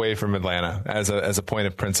stay away from Atlanta as a point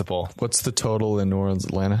of principle. What's the total in New Orleans,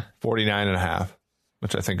 Atlanta? 49.5,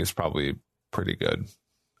 which I think is probably pretty good.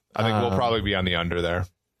 I think we'll probably be on the under there.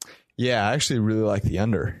 Yeah, I actually really like the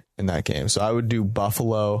under in that game. So I would do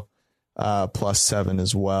Buffalo plus 7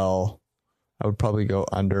 as well. I would probably go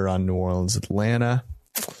under on New Orleans, Atlanta,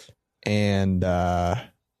 and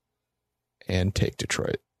take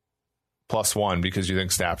Detroit. Plus 1 because you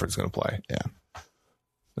think Stafford's going to play. Yeah.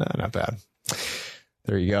 Not bad.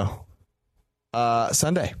 There you go.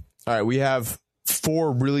 Sunday. All right, we have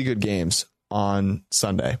 4 really good games on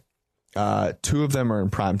Sunday. 2 of them are in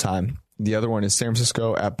prime time. The other one is San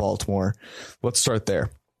Francisco at Baltimore. Let's start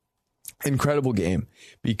there. Incredible game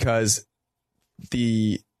because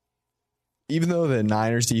even though the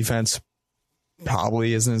Niners defense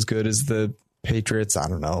probably isn't as good as the Patriots, I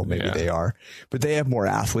don't know, maybe they are, but they have more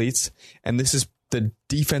athletes, and this is the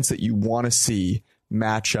defense that you want to see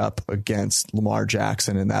match up against Lamar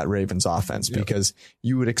Jackson and that Ravens offense because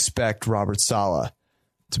you would expect Robert Saleh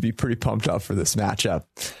to be pretty pumped up for this matchup.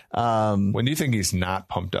 When do you think he's not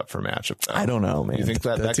pumped up for matchup, though? I don't know, man. You think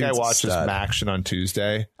that guy watches Maction on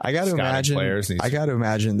Tuesday? I got to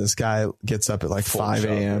imagine this guy gets up at like 5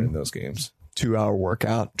 a.m. in those games. 2-hour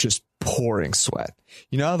workout, just pouring sweat.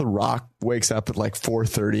 You know how The Rock wakes up at like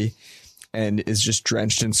 4:30 and is just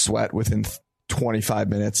drenched in sweat within 25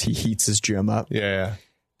 minutes? He heats his gym up. Yeah.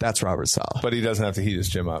 That's Robert Saleh. But he doesn't have to heat his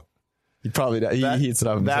gym up. He probably does. He heats it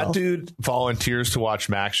up himself. That dude volunteers to watch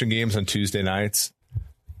Maction games on Tuesday nights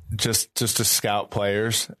just to scout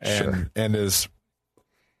players and is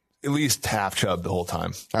at least half chubbed the whole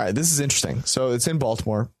time. All right, this is interesting. So it's in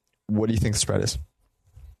Baltimore. What do you think the spread is?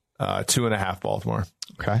 2.5 Baltimore.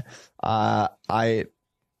 Okay. I,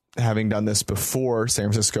 having done this before, San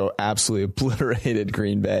Francisco absolutely obliterated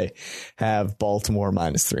Green Bay, have Baltimore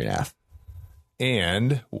minus 3.5.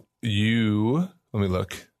 And let me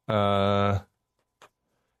look.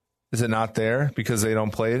 Is it not there because they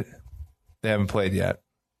don't play it? They haven't played yet.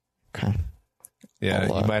 Okay. Yeah,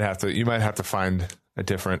 you might have to find a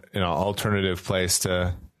different, alternative place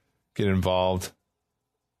to get involved.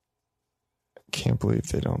 Can't believe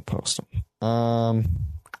they don't post them.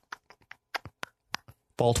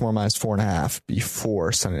 Baltimore minus 4.5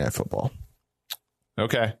 before Sunday Night Football.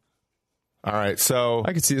 Okay. All right. So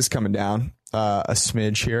I could see this coming down a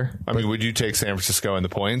smidge here. I mean, would you take San Francisco in the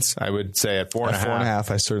points? I would say at 4.5. At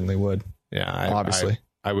 4.5, I certainly would. Yeah, obviously.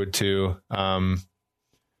 I would too.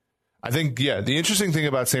 I think, the interesting thing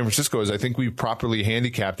about San Francisco is I think we properly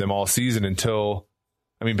handicapped them all season until,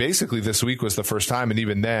 basically this week was the first time. And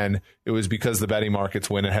even then it was because the betting markets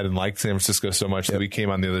went ahead and liked San Francisco so much that we came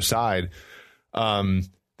on the other side.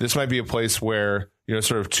 This might be a place where,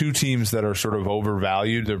 sort of 2 teams that are sort of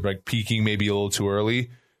overvalued. They're like peaking maybe a little too early.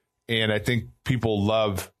 And I think people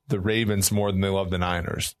love the Ravens more than they love the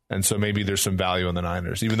Niners. And so maybe there's some value in the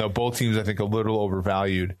Niners, even though both teams, I think, a little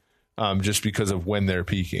overvalued just because of when they're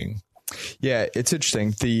peaking. Yeah, it's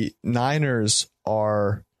interesting. The Niners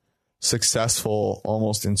are successful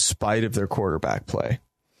almost in spite of their quarterback play.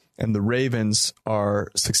 And the Ravens are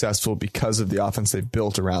successful because of the offense they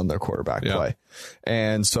built around their quarterback play.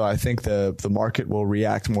 And so I think the market will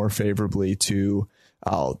react more favorably to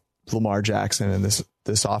Lamar Jackson, and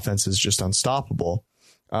this offense is just unstoppable.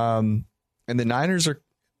 And the Niners are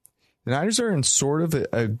in sort of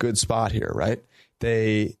a good spot here, right?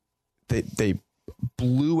 They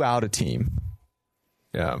blew out a team.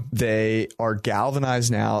 Yeah. They are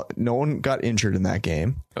galvanized now. No one got injured in that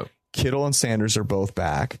game. Oh. Kittle and Sanders are both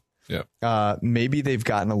back. Yeah. Maybe they've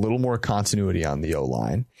gotten a little more continuity on the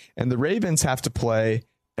O-line. And the Ravens have to play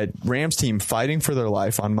a Rams team fighting for their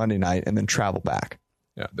life on Monday night and then travel back.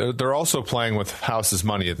 Yeah. They're also playing with house's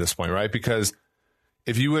money at this point, right? Because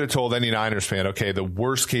if you would have told any Niners fan, okay, the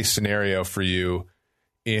worst case scenario for you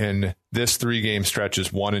in this 3-game stretch is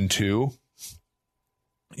 1-2,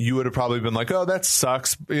 you would have probably been like, oh, that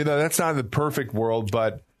sucks. That's not the perfect world,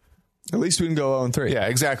 but at least we can go 0-3. Yeah,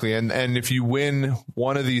 exactly. And if you win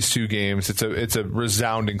one of these 2 games, it's a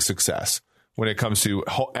resounding success when it comes to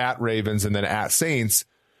at Ravens and then at Saints.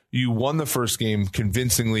 You won the first game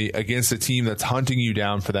convincingly against a team that's hunting you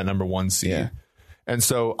down for that number 1 seed. Yeah. And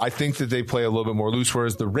so I think that they play a little bit more loose,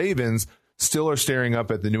 whereas the Ravens still are staring up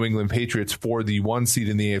at the New England Patriots for the 1 seed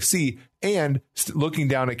in the AFC and looking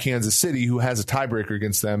down at Kansas City, who has a tiebreaker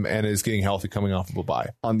against them and is getting healthy coming off of a bye.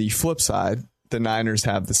 On the flip side, the Niners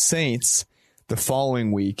have the Saints the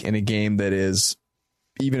following week in a game that is,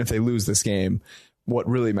 even if they lose this game, what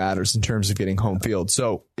really matters in terms of getting home field.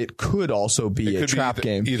 So it could also be a trap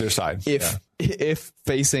game. Either side. If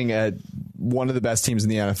facing one of the best teams in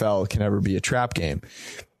the NFL can ever be a trap game.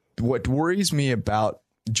 What worries me about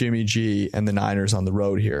Jimmy G and the Niners on the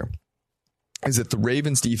road here is that the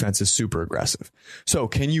Ravens defense is super aggressive. So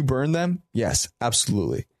can you burn them? Yes,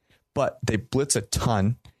 absolutely. But they blitz a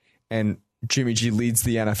ton, and Jimmy G leads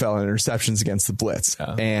the NFL in interceptions against the blitz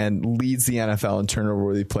and leads the NFL in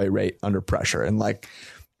turnover-worthy play rate under pressure. And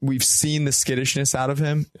we've seen the skittishness out of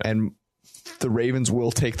him, and the Ravens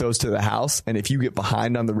will take those to the house. And if you get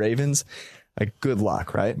behind on the Ravens, good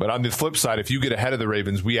luck, right? But on the flip side, if you get ahead of the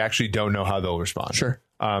Ravens, we actually don't know how they'll respond. Sure.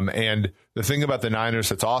 And the thing about the Niners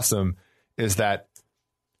that's awesome is that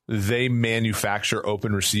they manufacture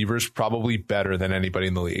open receivers probably better than anybody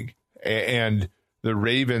in the league. And the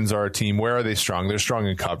Ravens are a team. Where are they strong? They're strong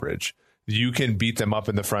in coverage. You can beat them up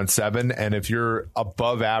in the front 7. And if you're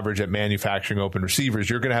above average at manufacturing open receivers,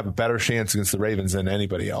 you're going to have a better chance against the Ravens than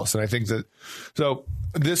anybody else. And I think so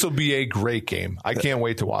this will be a great game. I can't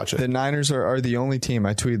wait to watch it. The Niners are the only team,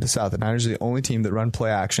 I tweeted this out, the Niners are the only team that run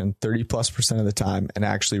play action 30+% of the time and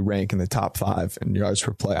actually rank in the top 5 in yards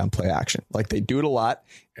per play on play action. They do it a lot,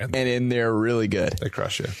 and in there really good. They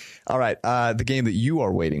crush you. All right. The game that you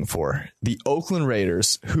are waiting for, the Oakland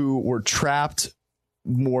Raiders, who were trapped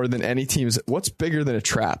more than any teams. What's bigger than a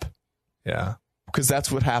trap? Yeah. Because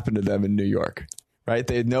that's what happened to them in New York, right?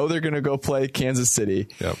 They know they're going to go play Kansas City.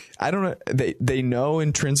 Yep. I don't know. They know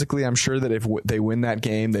intrinsically, I'm sure, that if they win that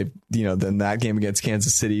game, then that game against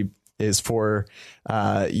Kansas City is for,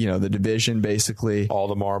 the division, basically. All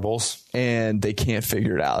the marbles. And they can't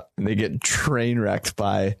figure it out. And they get train wrecked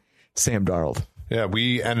by Sam Darnold. Yeah,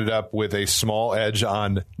 we ended up with a small edge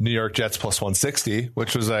on New York Jets plus 160,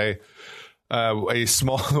 which was a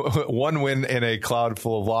small one win in a cloud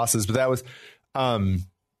full of losses. But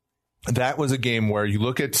that was a game where you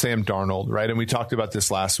look at Sam Darnold, right? And we talked about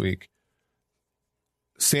this last week.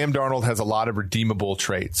 Sam Darnold has a lot of redeemable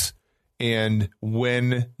traits. And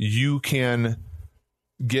when you can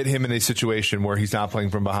get him in a situation where he's not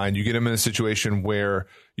playing from behind, you get him in a situation where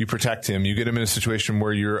you protect him, you get him in a situation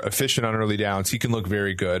where you're efficient on early downs, he can look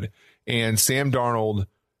very good. And Sam Darnold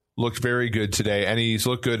looked very good today, and he's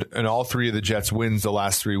looked good in all 3 of the Jets' wins the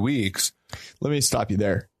last 3 weeks. Let me stop you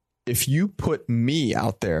there. If you put me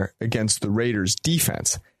out there against the Raiders'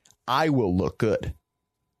 defense, I will look good.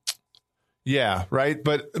 Yeah, right?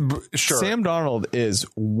 But sure. Sam Darnold is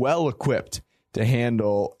well equipped to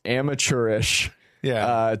handle amateurish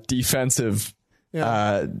defensive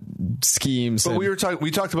schemes. But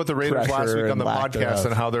we talked about the Raiders last week on the podcast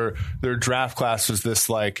and how their draft class was this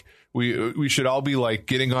we should all be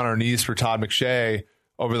getting on our knees for Todd McShay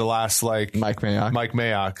over the last Mike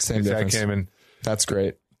Mayock. Same difference. Came in. That's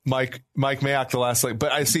great. Mike Mayock the last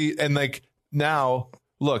but I see and now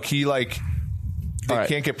look he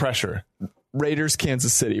can't get pressure. Raiders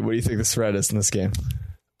Kansas City. What do you think the spread is in this game?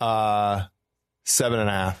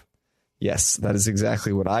 7.5. Yes, that is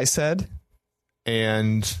exactly what I said.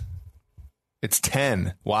 And it's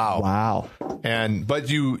 10. Wow. But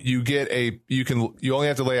you only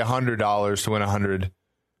have to lay $100 to win 100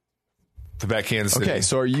 to bet Kansas City. Okay,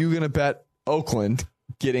 so are you going to bet Oakland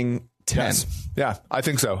getting 10? Yes. Yeah, I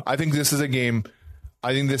think so. I think this is a game.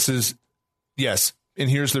 I think this is, yes, and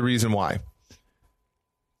here's the reason why.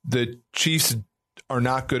 The Chiefs are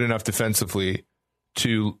not good enough defensively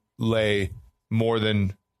to lay more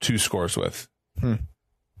than 2 scores with.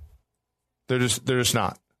 They're just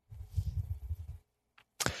not.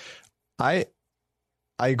 I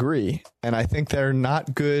agree, and I think they're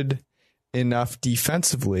not good enough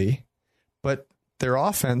defensively, but their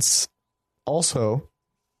offense also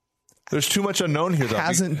there's too much unknown here, though.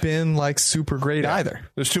 Hasn't been like super great either.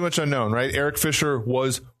 There's too much unknown, right? Eric Fisher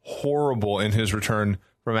was horrible in his return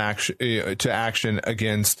from action to action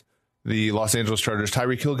against the Los Angeles Chargers.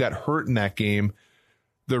 Tyreek Hill got hurt in that game.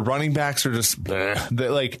 The running backs are just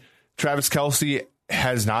like Travis Kelce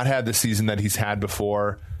has not had the season that he's had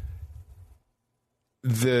before.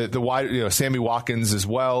 The wide, Sammy Watkins as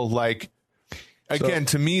well. Like, again,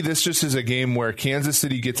 to me, this just is a game where Kansas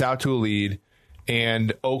City gets out to a lead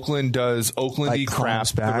and Oakland does Oakland-y crap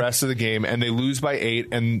the rest of the game, and they lose by 8.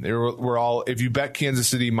 And we're all, if you bet Kansas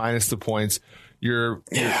City minus the points, you're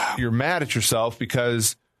mad at yourself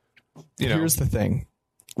because, Here's the thing.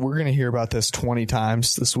 We're going to hear about this 20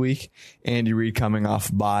 times this week. Andy Reid coming off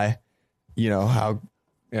by, how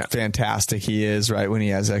fantastic he is, right, when he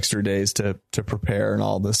has extra days to prepare and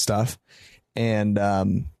all this stuff. And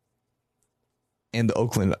the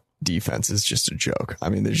Oakland defense is just a joke. I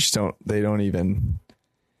mean, they don't even.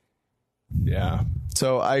 Yeah.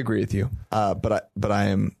 So I agree with you. But I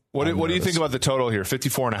am. What do you think about the total here?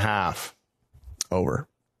 54.5. Over.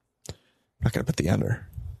 I'm not going to put the under.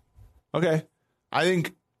 Okay. I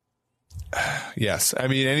think, yes. I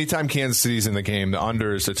mean, anytime Kansas City's in the game, the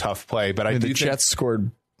under is a tough play. But the Jets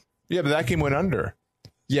scored. Yeah, but that game went under.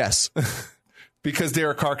 Yes. Because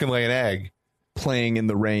Derek Carr can lay an egg. Playing in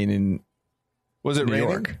the rain in Was it New raining?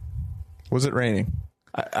 York. Was it raining?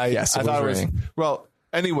 Yes, I thought it was raining. Well,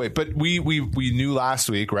 anyway, but we knew last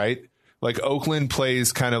week, right? Like Oakland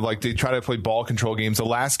plays kind of like they try to play ball control games. The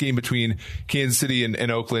last game between Kansas City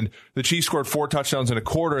and Oakland, the Chiefs scored 4 touchdowns in a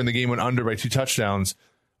quarter and the game went under by 2 touchdowns.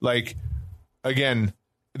 Like, again,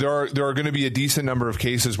 there are going to be a decent number of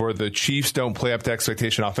cases where the Chiefs don't play up to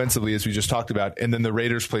expectation offensively, as we just talked about, and then the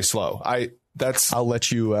Raiders play slow. I'll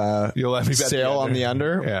let you you'll let me sail on the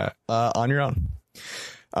under on your own.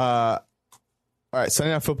 All right,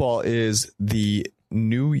 Sunday Night Football is the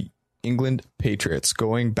New England Patriots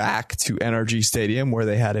going back to NRG Stadium, where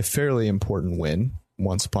they had a fairly important win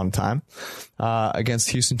once upon a time against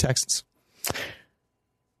Houston Texans.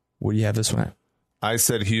 What do you have this one at? I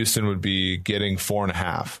said Houston would be getting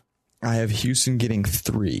 4.5. I have Houston getting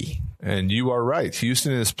 3. And you are right.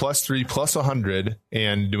 Houston is +3, +100,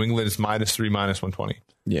 and New England is -3, -120.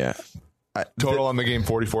 Yeah. Total on the game,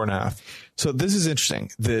 44.5. So this is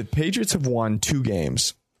interesting. The Patriots have won 2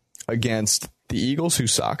 games against the Eagles, who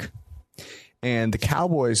suck, and the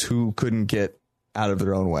Cowboys, who couldn't get out of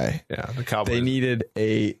their own way. Yeah, the Cowboys. They needed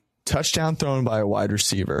a touchdown thrown by a wide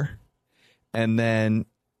receiver, and then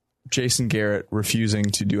Jason Garrett refusing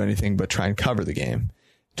to do anything but try and cover the game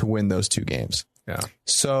to win those 2 games. Yeah.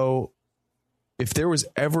 So if there was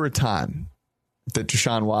ever a time that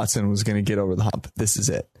Deshaun Watson was going to get over the hump, this is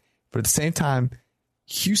it. But at the same time,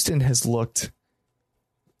 Houston has looked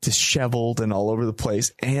disheveled and all over the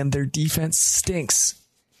place, and their defense stinks.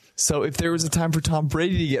 So if there was a time for Tom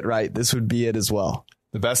Brady to get right, this would be it as well.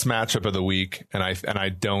 The best matchup of the week, and I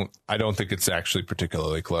don't think it's actually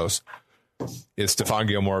particularly close, is Stephon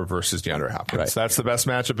Gilmore versus DeAndre Hopkins. Right. That's the best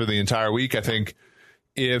matchup of the entire week. I think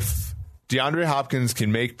if DeAndre Hopkins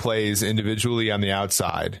can make plays individually on the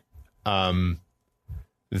outside, then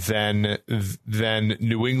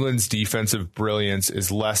New England's defensive brilliance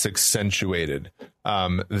is less accentuated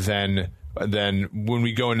than when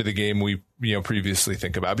we go into the game we previously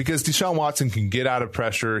think about, because Deshaun Watson can get out of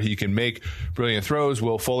pressure. He can make brilliant throws.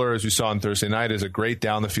 Will Fuller, as we saw on Thursday night, is a great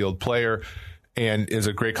down the field player and is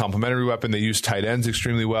a great complementary weapon. They use tight ends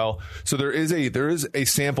extremely well. So there is a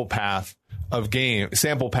sample paths of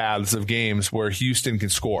games where Houston can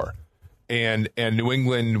score. And New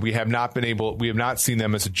England, we have not seen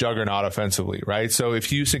them as a juggernaut offensively, right? So if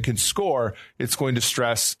Houston can score, it's going to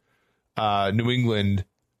stress New England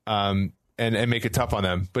and make it tough on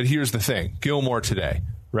them. But here's the thing: Gilmore today,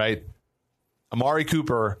 right? Amari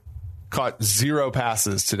Cooper caught 0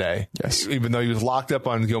 passes today, yes, even though he was locked up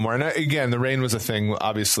on Gilmore. And again, the rain was a thing,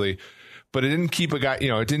 obviously, but it didn't keep a guy.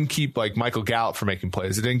 It didn't keep like Michael Gallup from making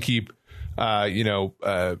plays. It didn't keep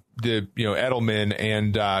Edelman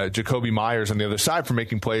and Jacoby Myers on the other side for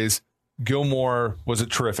making plays. Gilmore was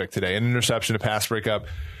terrific today. An interception, a pass breakup.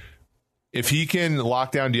 If he can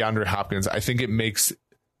lock down DeAndre Hopkins, I think it makes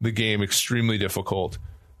the game extremely difficult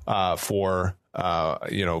for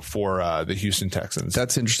for the Houston Texans.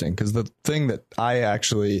 That's interesting because the thing that I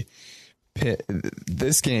actually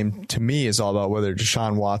this game to me is all about whether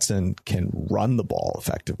Deshaun Watson can run the ball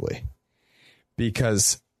effectively,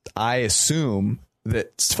 because I assume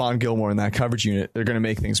that Stephon Gilmore in that coverage unit, they're going to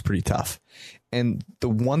make things pretty tough. And the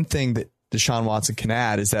one thing that Deshaun Watson can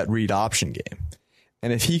add is that read option game.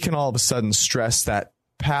 And if he can all of a sudden stress that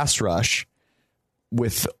pass rush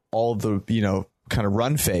with all the, kind of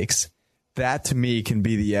run fakes, that to me can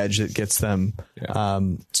be the edge that gets them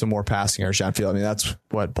some more passing yards downfield. I mean, that's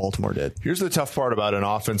what Baltimore did. Here's the tough part about an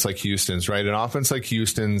offense like Houston's, right? An offense like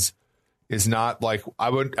Houston's is not like I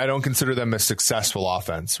don't consider them a successful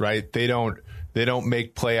offense, right? They don't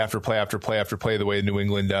make play after play after play after play the way New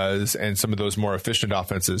England does, and some of those more efficient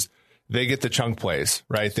offenses. They get the chunk plays,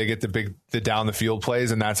 right? They get the down the field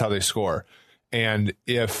plays, and that's how they score. And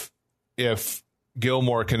if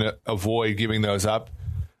Gilmore can avoid giving those up,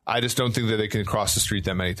 I just don't think that they can cross the street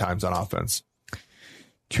that many times on offense.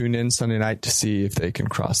 Tune in Sunday night to see if they can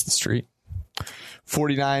cross the street.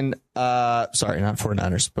 Not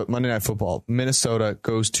 49ers, but Monday Night Football. Minnesota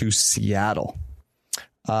goes to Seattle.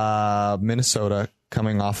 Minnesota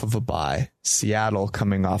coming off of a bye. Seattle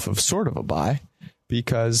coming off of sort of a bye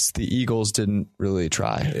because the Eagles didn't really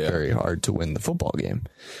try very hard to win the football game.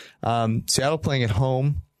 Seattle playing at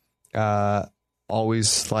home,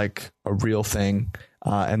 always like a real thing.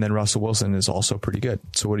 And then Russell Wilson is also pretty good.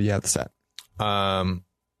 So what do you have to say?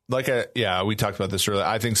 We talked about this earlier.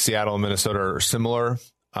 I think Seattle and Minnesota are similar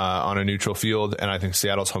on a neutral field, and I think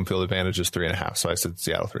Seattle's home field advantage is 3.5. So I said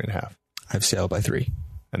Seattle 3.5. I have Seattle by 3.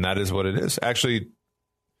 And that is what it is. Actually,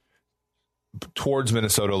 towards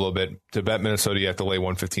Minnesota a little bit. To bet Minnesota, you have to lay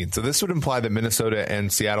 115. So this would imply that Minnesota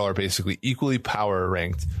and Seattle are basically equally power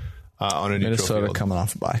ranked on a neutral Minnesota field. coming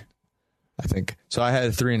off a bye, I think. So I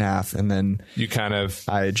had 3.5, and then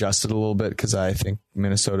I adjusted a little bit because I think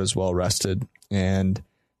Minnesota's well rested, and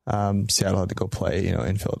Seattle had to go play,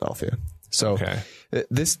 in Philadelphia. So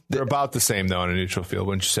they're about the same though on a neutral field,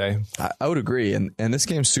 wouldn't you say? I would agree, and this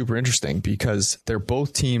game's super interesting because they're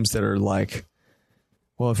both teams that are like,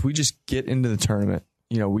 well, if we just get into the tournament,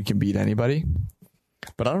 we can beat anybody.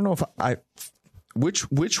 But I don't know if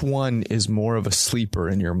which one is more of a sleeper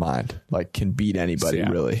in your mind, like can beat anybody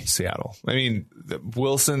really? Seattle. I mean,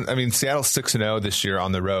 Seattle's 6-0 this year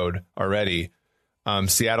on the road already.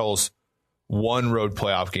 Seattle's won road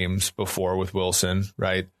playoff games before with Wilson,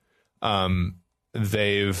 right? We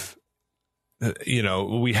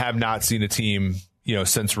have not seen a team,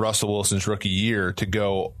 since Russell Wilson's rookie year to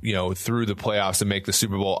go, through the playoffs and make the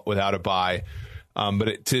Super Bowl without a bye.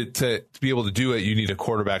 But to be able to do it, you need a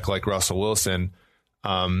quarterback like Russell Wilson.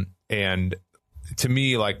 And to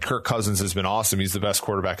me, like Kirk Cousins has been awesome. He's the best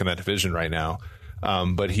quarterback in that division right now.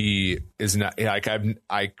 But he is not like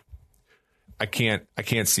I can't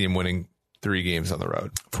see him winning 3 games on the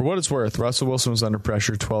road. For what it's worth, Russell Wilson was under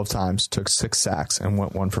pressure 12 times, took 6 sacks, and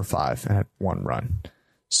went 1 for 5 and had 1 run.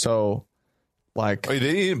 So, they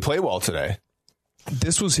didn't play well today.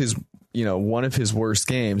 This was his, one of his worst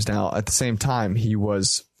games. Now, at the same time, he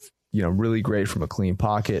was, really great from a clean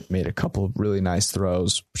pocket, made a couple of really nice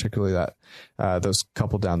throws, particularly those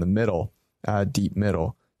couple down the middle, deep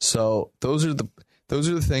middle. So those are the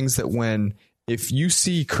things that if you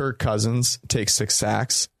see Kirk Cousins take 6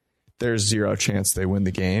 sacks, there's 0 chance they win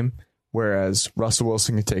the game. Whereas Russell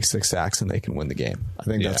Wilson can take 6 sacks and they can win the game. I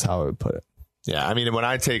think that's how I would put it. Yeah, I mean, what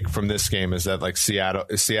I take from this game is that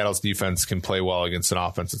Seattle's defense can play well against an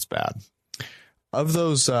offense that's bad. Of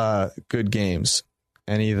those good games,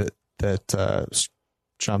 any that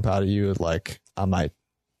jump out at you like I might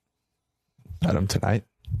bet them tonight,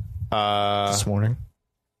 this morning?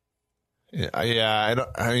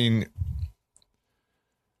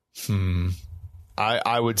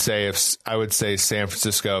 I would say San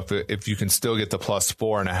Francisco if you can still get the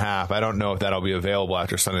 +4.5. I don't know if that'll be available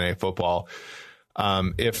after Sunday Night Football.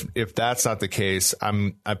 If that's not the case,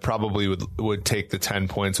 I probably would take the 10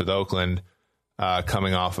 points with Oakland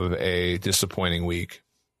coming off of a disappointing week.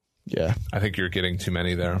 Yeah, I think you're getting too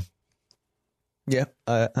many there. Yeah,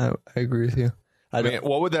 I agree with you.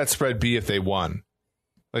 What would that spread be if they won?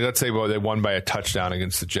 Like, let's say they won by a touchdown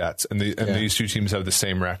against the Jets, and these two teams have the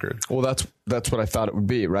same record. Well, that's what I thought it would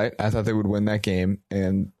be, right? I thought they would win that game,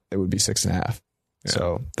 and it would be 6.5. Yeah.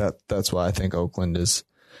 So that's why I think Oakland is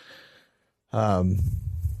a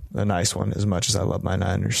nice one, as much as I love my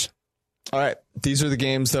Niners. All right, these are the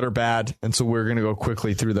games that are bad, and so we're going to go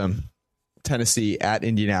quickly through them. Tennessee at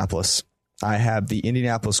Indianapolis. I have the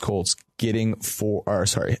Indianapolis Colts getting as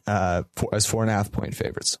 4.5 point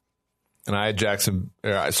favorites. And I had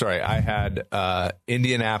I had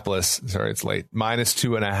Indianapolis. Sorry, it's late.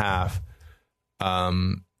 -2.5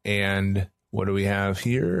 And what do we have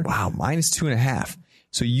here? Wow, -2.5.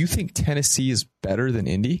 So you think Tennessee is better than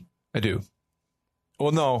Indy? I do.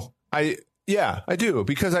 Well, no, I do,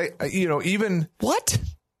 because I even what?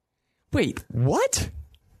 Wait, what?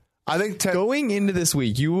 I think going into this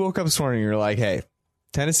week, you woke up this morning and you're like, hey,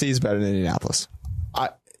 Tennessee is better than Indianapolis.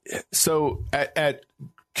 So at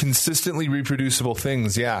consistently reproducible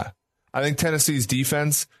things, yeah. I think Tennessee's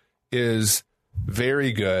defense is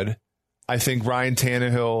very good. I think Ryan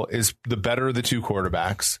Tannehill is the better of the two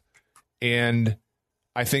quarterbacks. And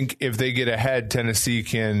I think if they get ahead, Tennessee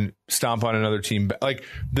can stomp on another team. Like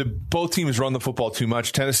both teams run the football too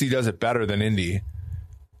much. Tennessee does it better than Indy.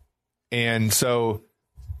 And so,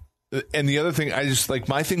 and the other thing,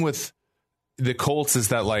 my thing with the Colts is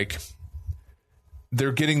that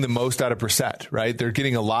they're getting the most out of Brissett, right? They're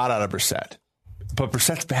getting a lot out of Brissett, but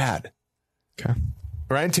Brissett's bad. Okay.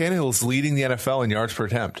 Ryan Tannehill is leading the NFL in yards per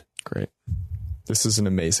attempt. Great. This is an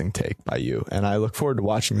amazing take by you. And I look forward to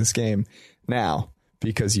watching this game now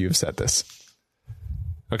because you've said this.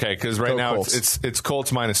 Okay. Because right now it's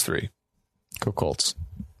Colts -3. Go Colts.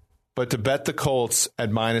 But to bet the Colts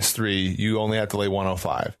at -3, you only have to lay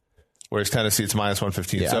 105. Whereas Tennessee, it's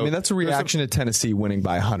 -115. Yeah, so that's a reaction to Tennessee winning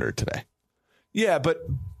by 100 today. Yeah, but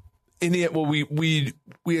we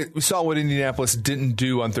saw what Indianapolis didn't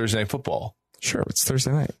do on Thursday Night Football. Sure, it's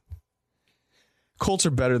Thursday night. Colts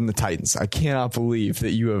are better than the Titans. I cannot believe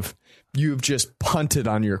that you have just punted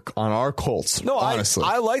on our Colts. No, honestly,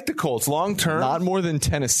 I like the Colts long term. Not more than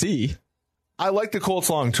Tennessee. I like the Colts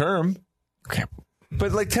long term. Okay,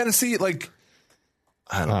 but Tennessee, I don't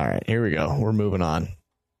know. All right, here we go. We're moving on.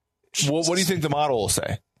 What do you think the model will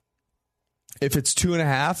say? If it's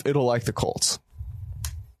 2.5, it'll like the Colts.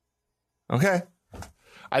 Okay.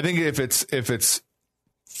 I think if it's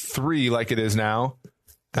 3 like it is now,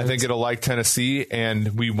 I think it'll like Tennessee,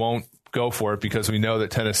 and we won't go for it because we know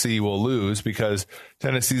that Tennessee will lose, because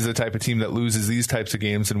Tennessee is the type of team that loses these types of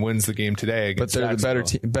games and wins the game today against But they're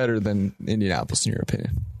better than Indianapolis, in your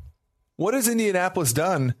opinion. What has Indianapolis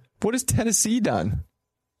done? What has Tennessee done?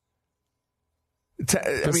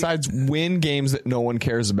 Besides win games that no one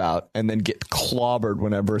cares about and then get clobbered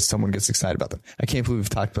whenever someone gets excited about them. I can't believe we've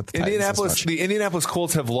talked about the Titans. The Indianapolis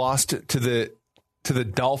Colts have lost to the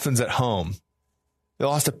Dolphins at home. They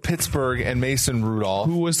lost to Pittsburgh and Mason Rudolph.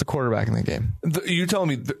 Who was the quarterback in that game? You telling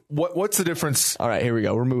me what's the difference? All right, here we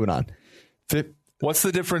go. We're moving on. What's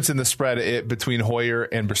the difference in the spread between Hoyer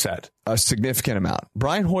and Brissett? A significant amount.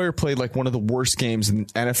 Brian Hoyer played one of the worst games in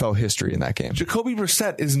NFL history in that game. Jacoby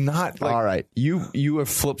Brissett is not. All right, you have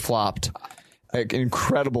flip-flopped an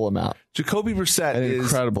incredible amount. Jacoby Brissett is an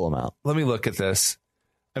incredible amount. Let me look at this.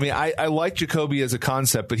 I mean, I like Jacoby as a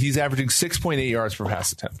concept, but he's averaging 6.8 yards per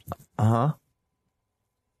pass attempt. Uh-huh.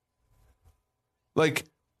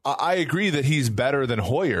 I agree that he's better than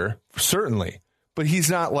Hoyer, certainly, but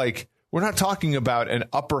he's not we're not talking about an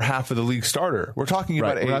upper half of the league starter. We're talking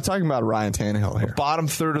about we're not talking about Ryan Tannehill here. Bottom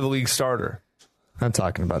third of the league starter. I'm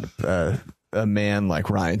talking about a man like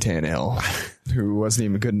Ryan Tannehill who wasn't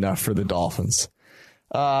even good enough for the Dolphins.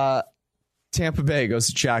 Tampa Bay goes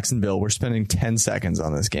to Jacksonville. We're spending 10 seconds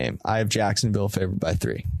on this game. I have Jacksonville favored by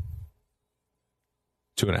 3.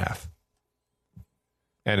 2.5.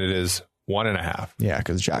 And it is 1.5. Yeah,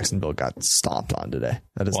 because Jacksonville got stomped on today.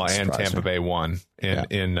 That is and Tampa Bay won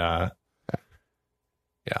Yeah.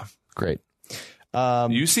 Great.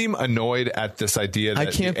 You seem annoyed at this idea that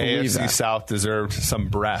I can't the believe AFC that. South deserved some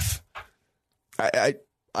breath. I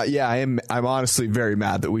am. I'm honestly very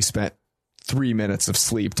mad that we spent 3 minutes of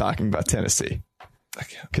sleep talking about Tennessee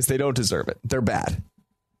because they don't deserve it. They're bad.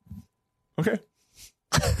 Okay.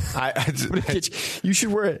 You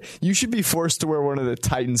should wear it. You should be forced to wear one of the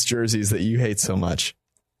Titans jerseys that you hate so much.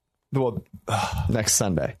 Well, next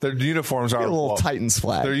Sunday. Their uniforms are a little Titans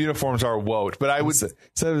flag. Their uniforms are woke, but I would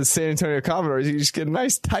instead of the San Antonio Commodores, you just get a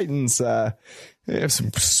nice Titans. They have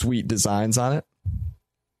some sweet designs on it.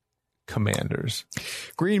 Commanders.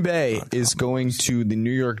 Green Bay is going to the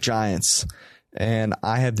New York Giants, and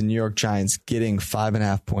I have the New York Giants getting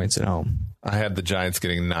 5.5 points at home. I had the Giants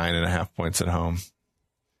getting 9.5 points at home,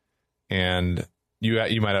 and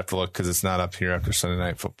you might have to look because it's not up here after Sunday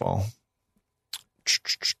Night Football.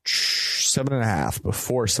 7.5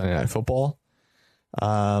 before Sunday Night Football.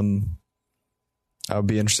 I would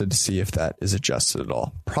be interested to see if that is adjusted at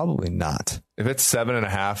all. Probably not. If it's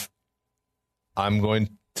 7.5, I'm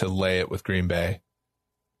going to lay it with Green Bay.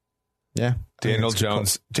 Yeah. Daniel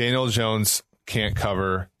Jones can't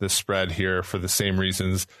cover the spread here for the same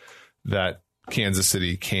reasons that Kansas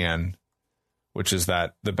City can, which is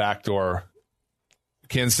that the back door,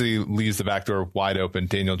 Kansas City leaves the back door wide open.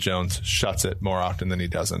 Daniel Jones shuts it more often than he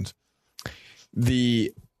doesn't.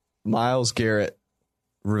 The Myles Garrett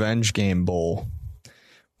Revenge Game Bowl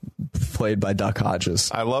played by Duck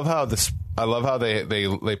Hodges. I love how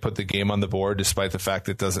they put the game on the board despite the fact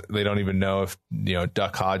that they don't even know if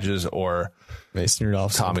Duck Hodges or Mason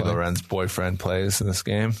Rudolph, Tommy Loren's boyfriend, plays in this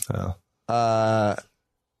game.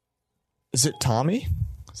 Is it Tommy?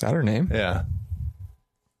 Is that her name? Yeah.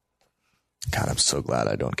 God, I'm so glad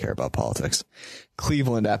I don't care about politics.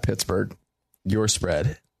 Cleveland at Pittsburgh. Your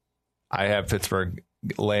spread. I have Pittsburgh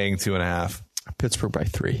laying 2.5. Pittsburgh by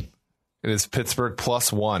 3. It is Pittsburgh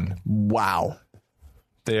 +1. Wow.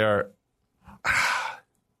 They are.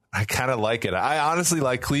 I kind of like it. I honestly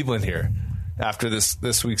like Cleveland here after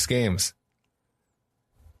this week's games.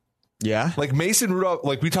 Yeah. Like Mason Rudolph,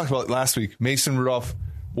 like we talked about last week, Mason Rudolph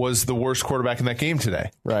was the worst quarterback in that game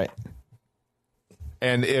today. Right.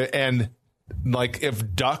 And like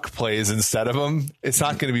if Duck plays instead of him, it's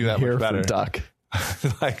not going to be that much better. Duck.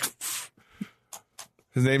 Like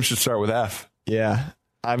his name should start with F. Yeah.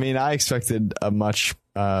 I mean, I expected a much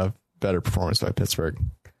better performance by Pittsburgh.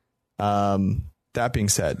 That being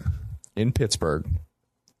said, in Pittsburgh,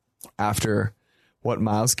 after what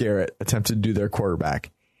Myles Garrett attempted to do their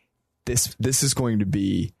quarterback, this is going to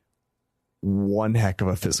be one heck of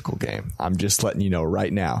a physical game. I'm just letting you know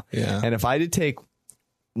right now. Yeah. And if I did take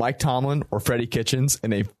Mike Tomlin or Freddie Kitchens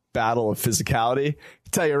in a battle of physicality,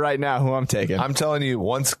 I'll tell you right now who I'm taking. I'm telling you,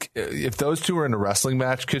 if those two were in a wrestling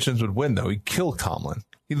match, Kitchens would win, though. He'd kill Tomlin.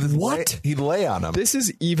 He'd lay on him. This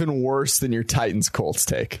is even worse than your Titans-Colts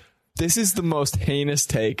take. This is the most heinous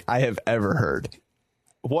take I have ever heard.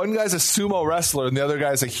 One guy's a sumo wrestler and the other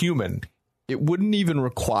guy's a human. It wouldn't even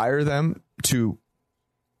require them to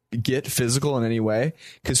get physical in any way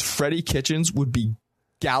because Freddie Kitchens would be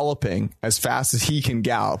galloping as fast as he can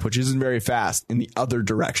gallop, which isn't very fast, in the other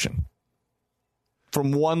direction.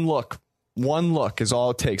 From one look is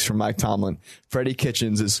all it takes from Mike Tomlin. Freddie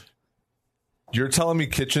Kitchens is... You're telling me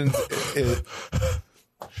Kitchens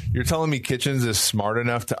is smart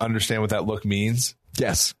enough to understand what that look means?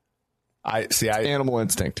 Yes. It's animal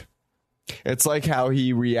instinct. It's like how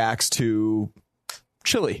he reacts to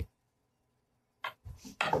chili.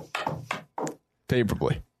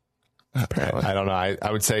 Favorably. Apparently. I don't know. I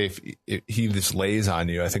would say if he just lays on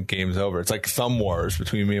you, I think game's over. It's like thumb wars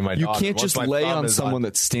between me and my dog. You can't just lay on someone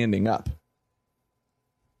that's standing up.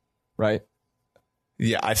 Right?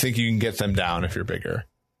 Yeah, I think you can get them down if you're bigger.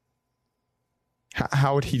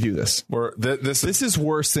 How would he do this? This is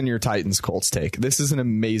worse than your Titans-Colts take. This is an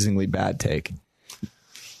amazingly bad take.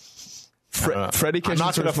 Freddie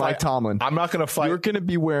Kitchens versus Mike Tomlin. I'm not going to fight. You're going to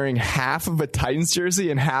be wearing half of a Titans jersey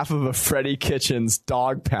and half of a Freddie Kitchens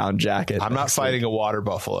dog pound jacket. I'm not fighting a water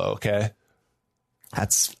buffalo, okay?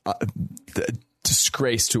 That's a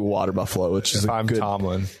disgrace to a water buffalo, which is I'm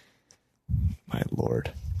Tomlin. My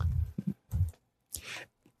Lord.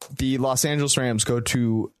 The Los Angeles Rams go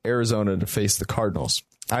to Arizona to face the Cardinals.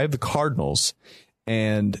 I have the Cardinals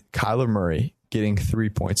and Kyler Murray getting 3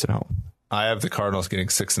 points at home. I have the Cardinals getting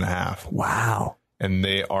 6.5. Wow. And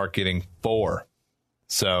they are getting 4.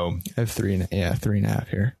 So I have 3.5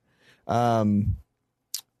 here.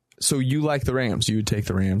 So you like the Rams. You would take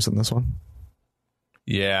the Rams in this one?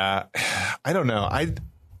 Yeah. I don't know. I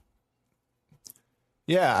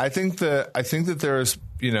think that there's,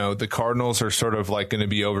 the Cardinals are sort of like going to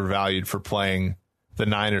be overvalued for playing the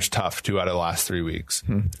Niners tough 2 out of the last 3 weeks.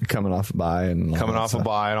 Coming off a bye and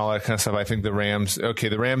all that kind of stuff. I think the Rams are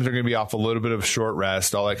going to be off a little bit of short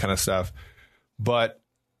rest, all that kind of stuff. But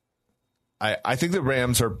I think the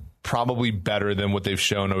Rams are probably better than what they've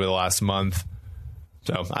shown over the last month.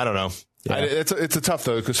 So I don't know. Yeah. It's a tough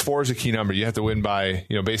though, because 4 is a key number. You have to win by,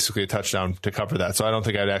 basically a touchdown to cover that. So I don't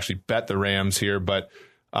think I'd actually bet the Rams here, but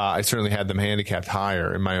I certainly had them handicapped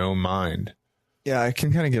higher in my own mind. Yeah, I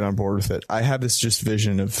can kind of get on board with it. I have this just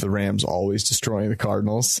vision of the Rams always destroying the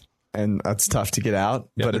Cardinals, and that's tough to get out.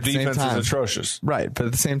 Yeah, but the at the defense same time, is atrocious. Right, but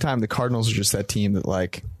at the same time, the Cardinals are just that team that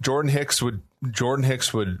like Jordan Hicks would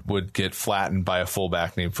get flattened by a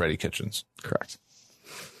fullback named Freddie Kitchens. Correct.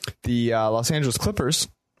 The Los Angeles Clippers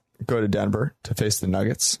go to Denver to face the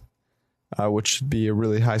Nuggets, which should be a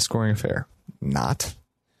really high-scoring affair. Not.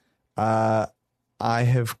 I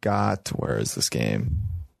have got... Where is this game?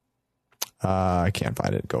 I can't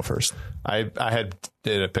find it. Go first. I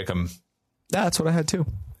did a pick 'em. Yeah, that's what I had too.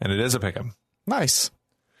 And it is a pick 'em. Nice.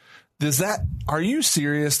 Are you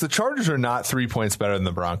serious? The Chargers are not 3 points better than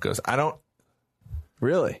the Broncos. I don't...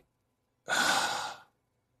 Really?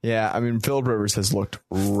 Yeah, I mean, Phillip Rivers has looked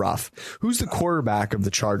rough. Who's the quarterback of the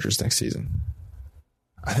Chargers next season?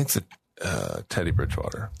 I think it's Teddy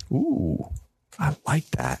Bridgewater. Ooh, I like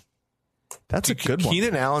that. That's a good one.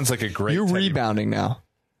 Keenan Allen's like a great... You're rebounding now.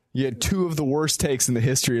 You had two of the worst takes in the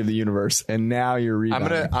history of the universe, and now you're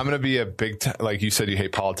rebounding. I'm gonna be a big like you said. You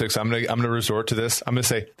hate politics. I'm gonna resort to this. I'm gonna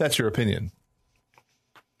say that's your opinion.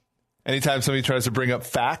 Anytime somebody tries to bring up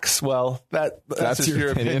facts, well, that's just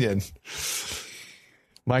your opinion.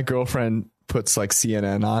 My girlfriend puts like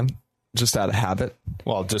CNN on just out of habit.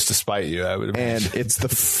 Well, just to spite you, I would imagine. And it's the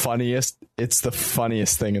funniest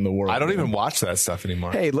thing in the world. I don't even watch that stuff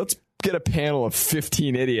anymore. Hey, let's get a panel of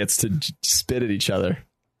 15 idiots to spit at each other.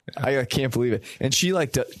 I can't believe it. And she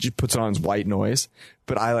she puts it on as white noise,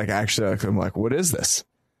 but I'm like, what is this?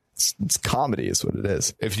 It's comedy is what it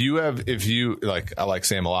is. If you like, I like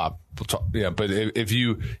Sam a lot. But if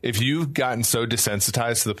you've gotten so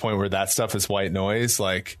desensitized to the point where that stuff is white noise,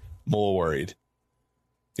 like I'm a little worried.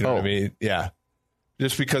 You know what I mean? Yeah.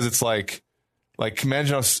 Just because it's like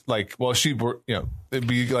imagine us it'd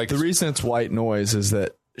be like the reason it's white noise is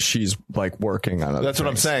that she's like working on it. That's what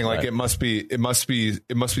I'm saying. Like it must be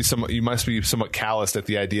somewhat, you must be somewhat calloused at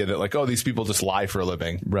the idea that like, oh, these people just lie for a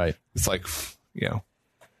living. Right. It's like,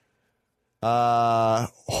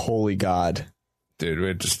 holy God, dude,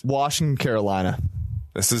 we're just Washington, Carolina.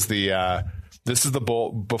 This is the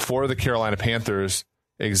bowl before the Carolina Panthers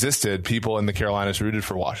existed. People in the Carolinas rooted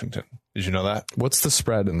for Washington. Did you know that? What's the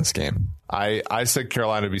spread in this game? I said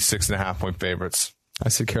Carolina would be 6.5 point favorites. I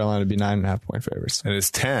said Carolina would be 9.5 point favorites. And it's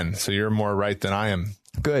 10. So you're more right than I am.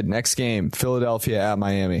 Good. Next game, Philadelphia at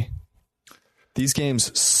Miami. These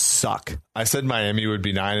games suck. I said Miami would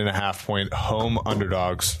be 9.5 point home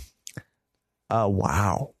underdogs.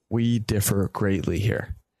 Wow. We differ greatly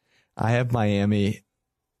here. I have Miami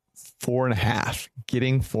 4.5,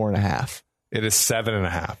 getting 4.5. It is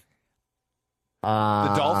 7.5.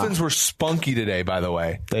 The Dolphins were spunky today, by the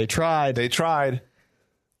way. They tried.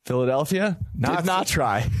 Philadelphia did not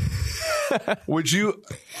try. Would you,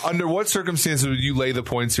 under what circumstances would you lay the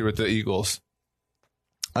points here with the Eagles?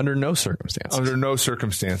 Under no circumstances. Under no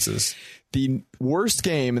circumstances. The worst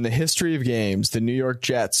game in the history of games, the New York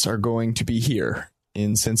Jets are going to be here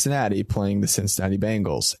in Cincinnati playing the Cincinnati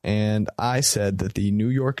Bengals. And I said that the New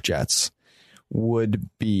York Jets would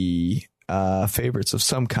be favorites of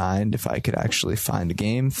some kind if I could actually find a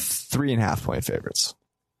game. 3.5 point favorites.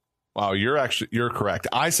 Wow, you're correct.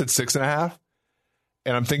 I said 6.5,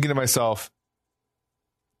 and I'm thinking to myself,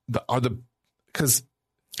 because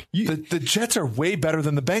the Jets are way better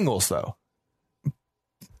than the Bengals, though.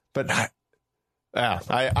 But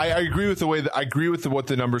I agree with the way that I agree with what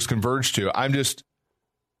the numbers converge to. I don't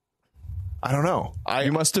know.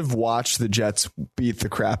 You must have watched the Jets beat the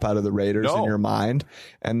crap out of the Raiders in your mind,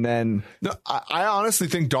 and then I honestly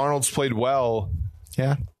think Darnold's played well.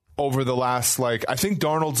 Yeah. Over the last, I think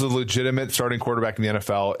Darnold's a legitimate starting quarterback in the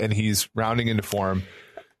NFL, and he's rounding into form.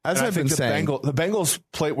 As I've been saying, the Bengals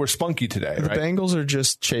were spunky today. The right? Bengals are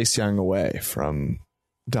just Chase Young away from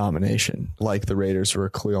domination, like the Raiders were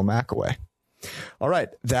Khalil Mack away. All right,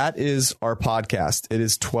 that is our podcast. It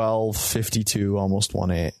is 12:52, almost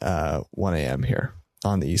 1 a.m. here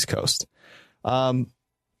on the East Coast. I'm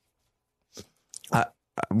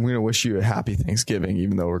going to wish you a happy Thanksgiving,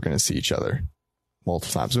 even though we're going to see each other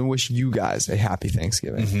multiple times. We wish you guys a happy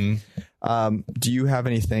Thanksgiving. Mm-hmm. Do you have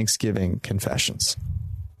any Thanksgiving confessions?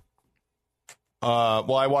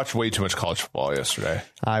 Well, I watched way too much college football yesterday.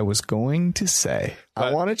 I was going to say,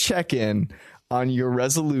 I want to check in on your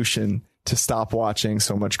resolution to stop watching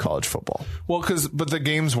so much college football. Well, but the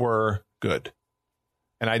games were good.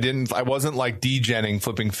 And I wasn't like degenning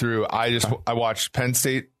flipping through. I watched Penn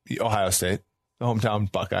State, Ohio State, the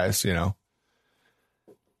hometown Buckeyes,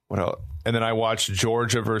 What else? And then I watched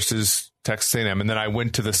Georgia versus Texas A&M. And then I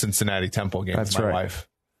went to the Cincinnati Temple game with my wife.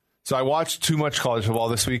 So I watched too much college football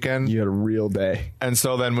this weekend. You had a real day. And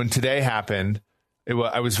so then when today happened,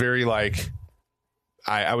 I was very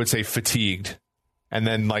I would say fatigued. And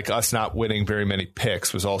then us not winning very many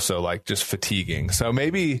picks was also just fatiguing. So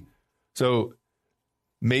maybe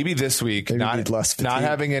this week, not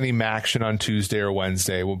having any action on Tuesday or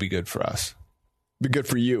Wednesday will be good for us. Be good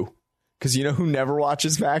for you. Because you know who never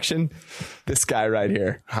watches action? This guy right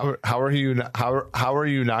here. How are you not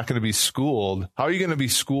going to be schooled? How are you going to be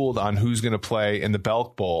schooled on who's going to play in the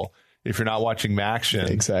Belk Bowl if you're not watching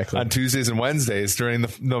action on Tuesdays and Wednesdays during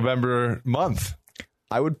the November month?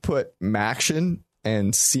 I would put Maction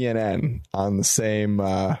and CNN on the same.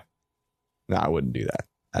 No, I wouldn't do that.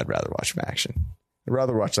 I'd rather watch Maction. I'd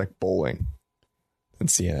rather watch bowling than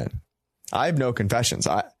CNN. I have no confessions.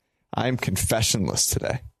 I'm confessionless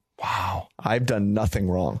today. Wow. I've done nothing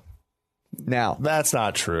wrong. Now, that's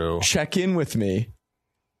not true. Check in with me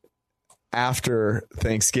after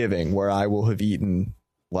Thanksgiving, where I will have eaten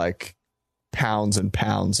pounds and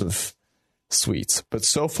pounds of sweets. But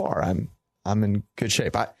so far, I'm I'm in good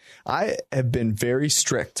shape. I have been very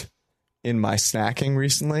strict in my snacking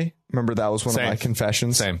recently. Remember, that was one of my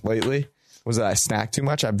confessions lately, was that I snack too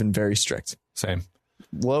much. I've been very strict. Same.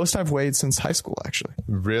 Lowest I've weighed since high school, actually.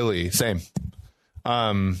 Really? Same.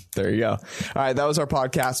 There you go. All right, that was our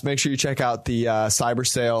podcast. Make sure you check out the cyber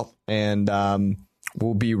sale, and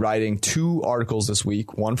we'll be writing 2 articles this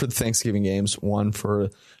week, one for the Thanksgiving games, one for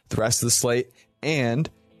the rest of the slate, and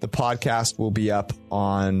the podcast will be up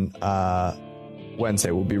on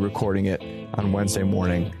Wednesday. We'll be recording it on Wednesday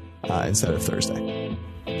morning instead of Thursday.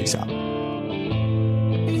 Peace out.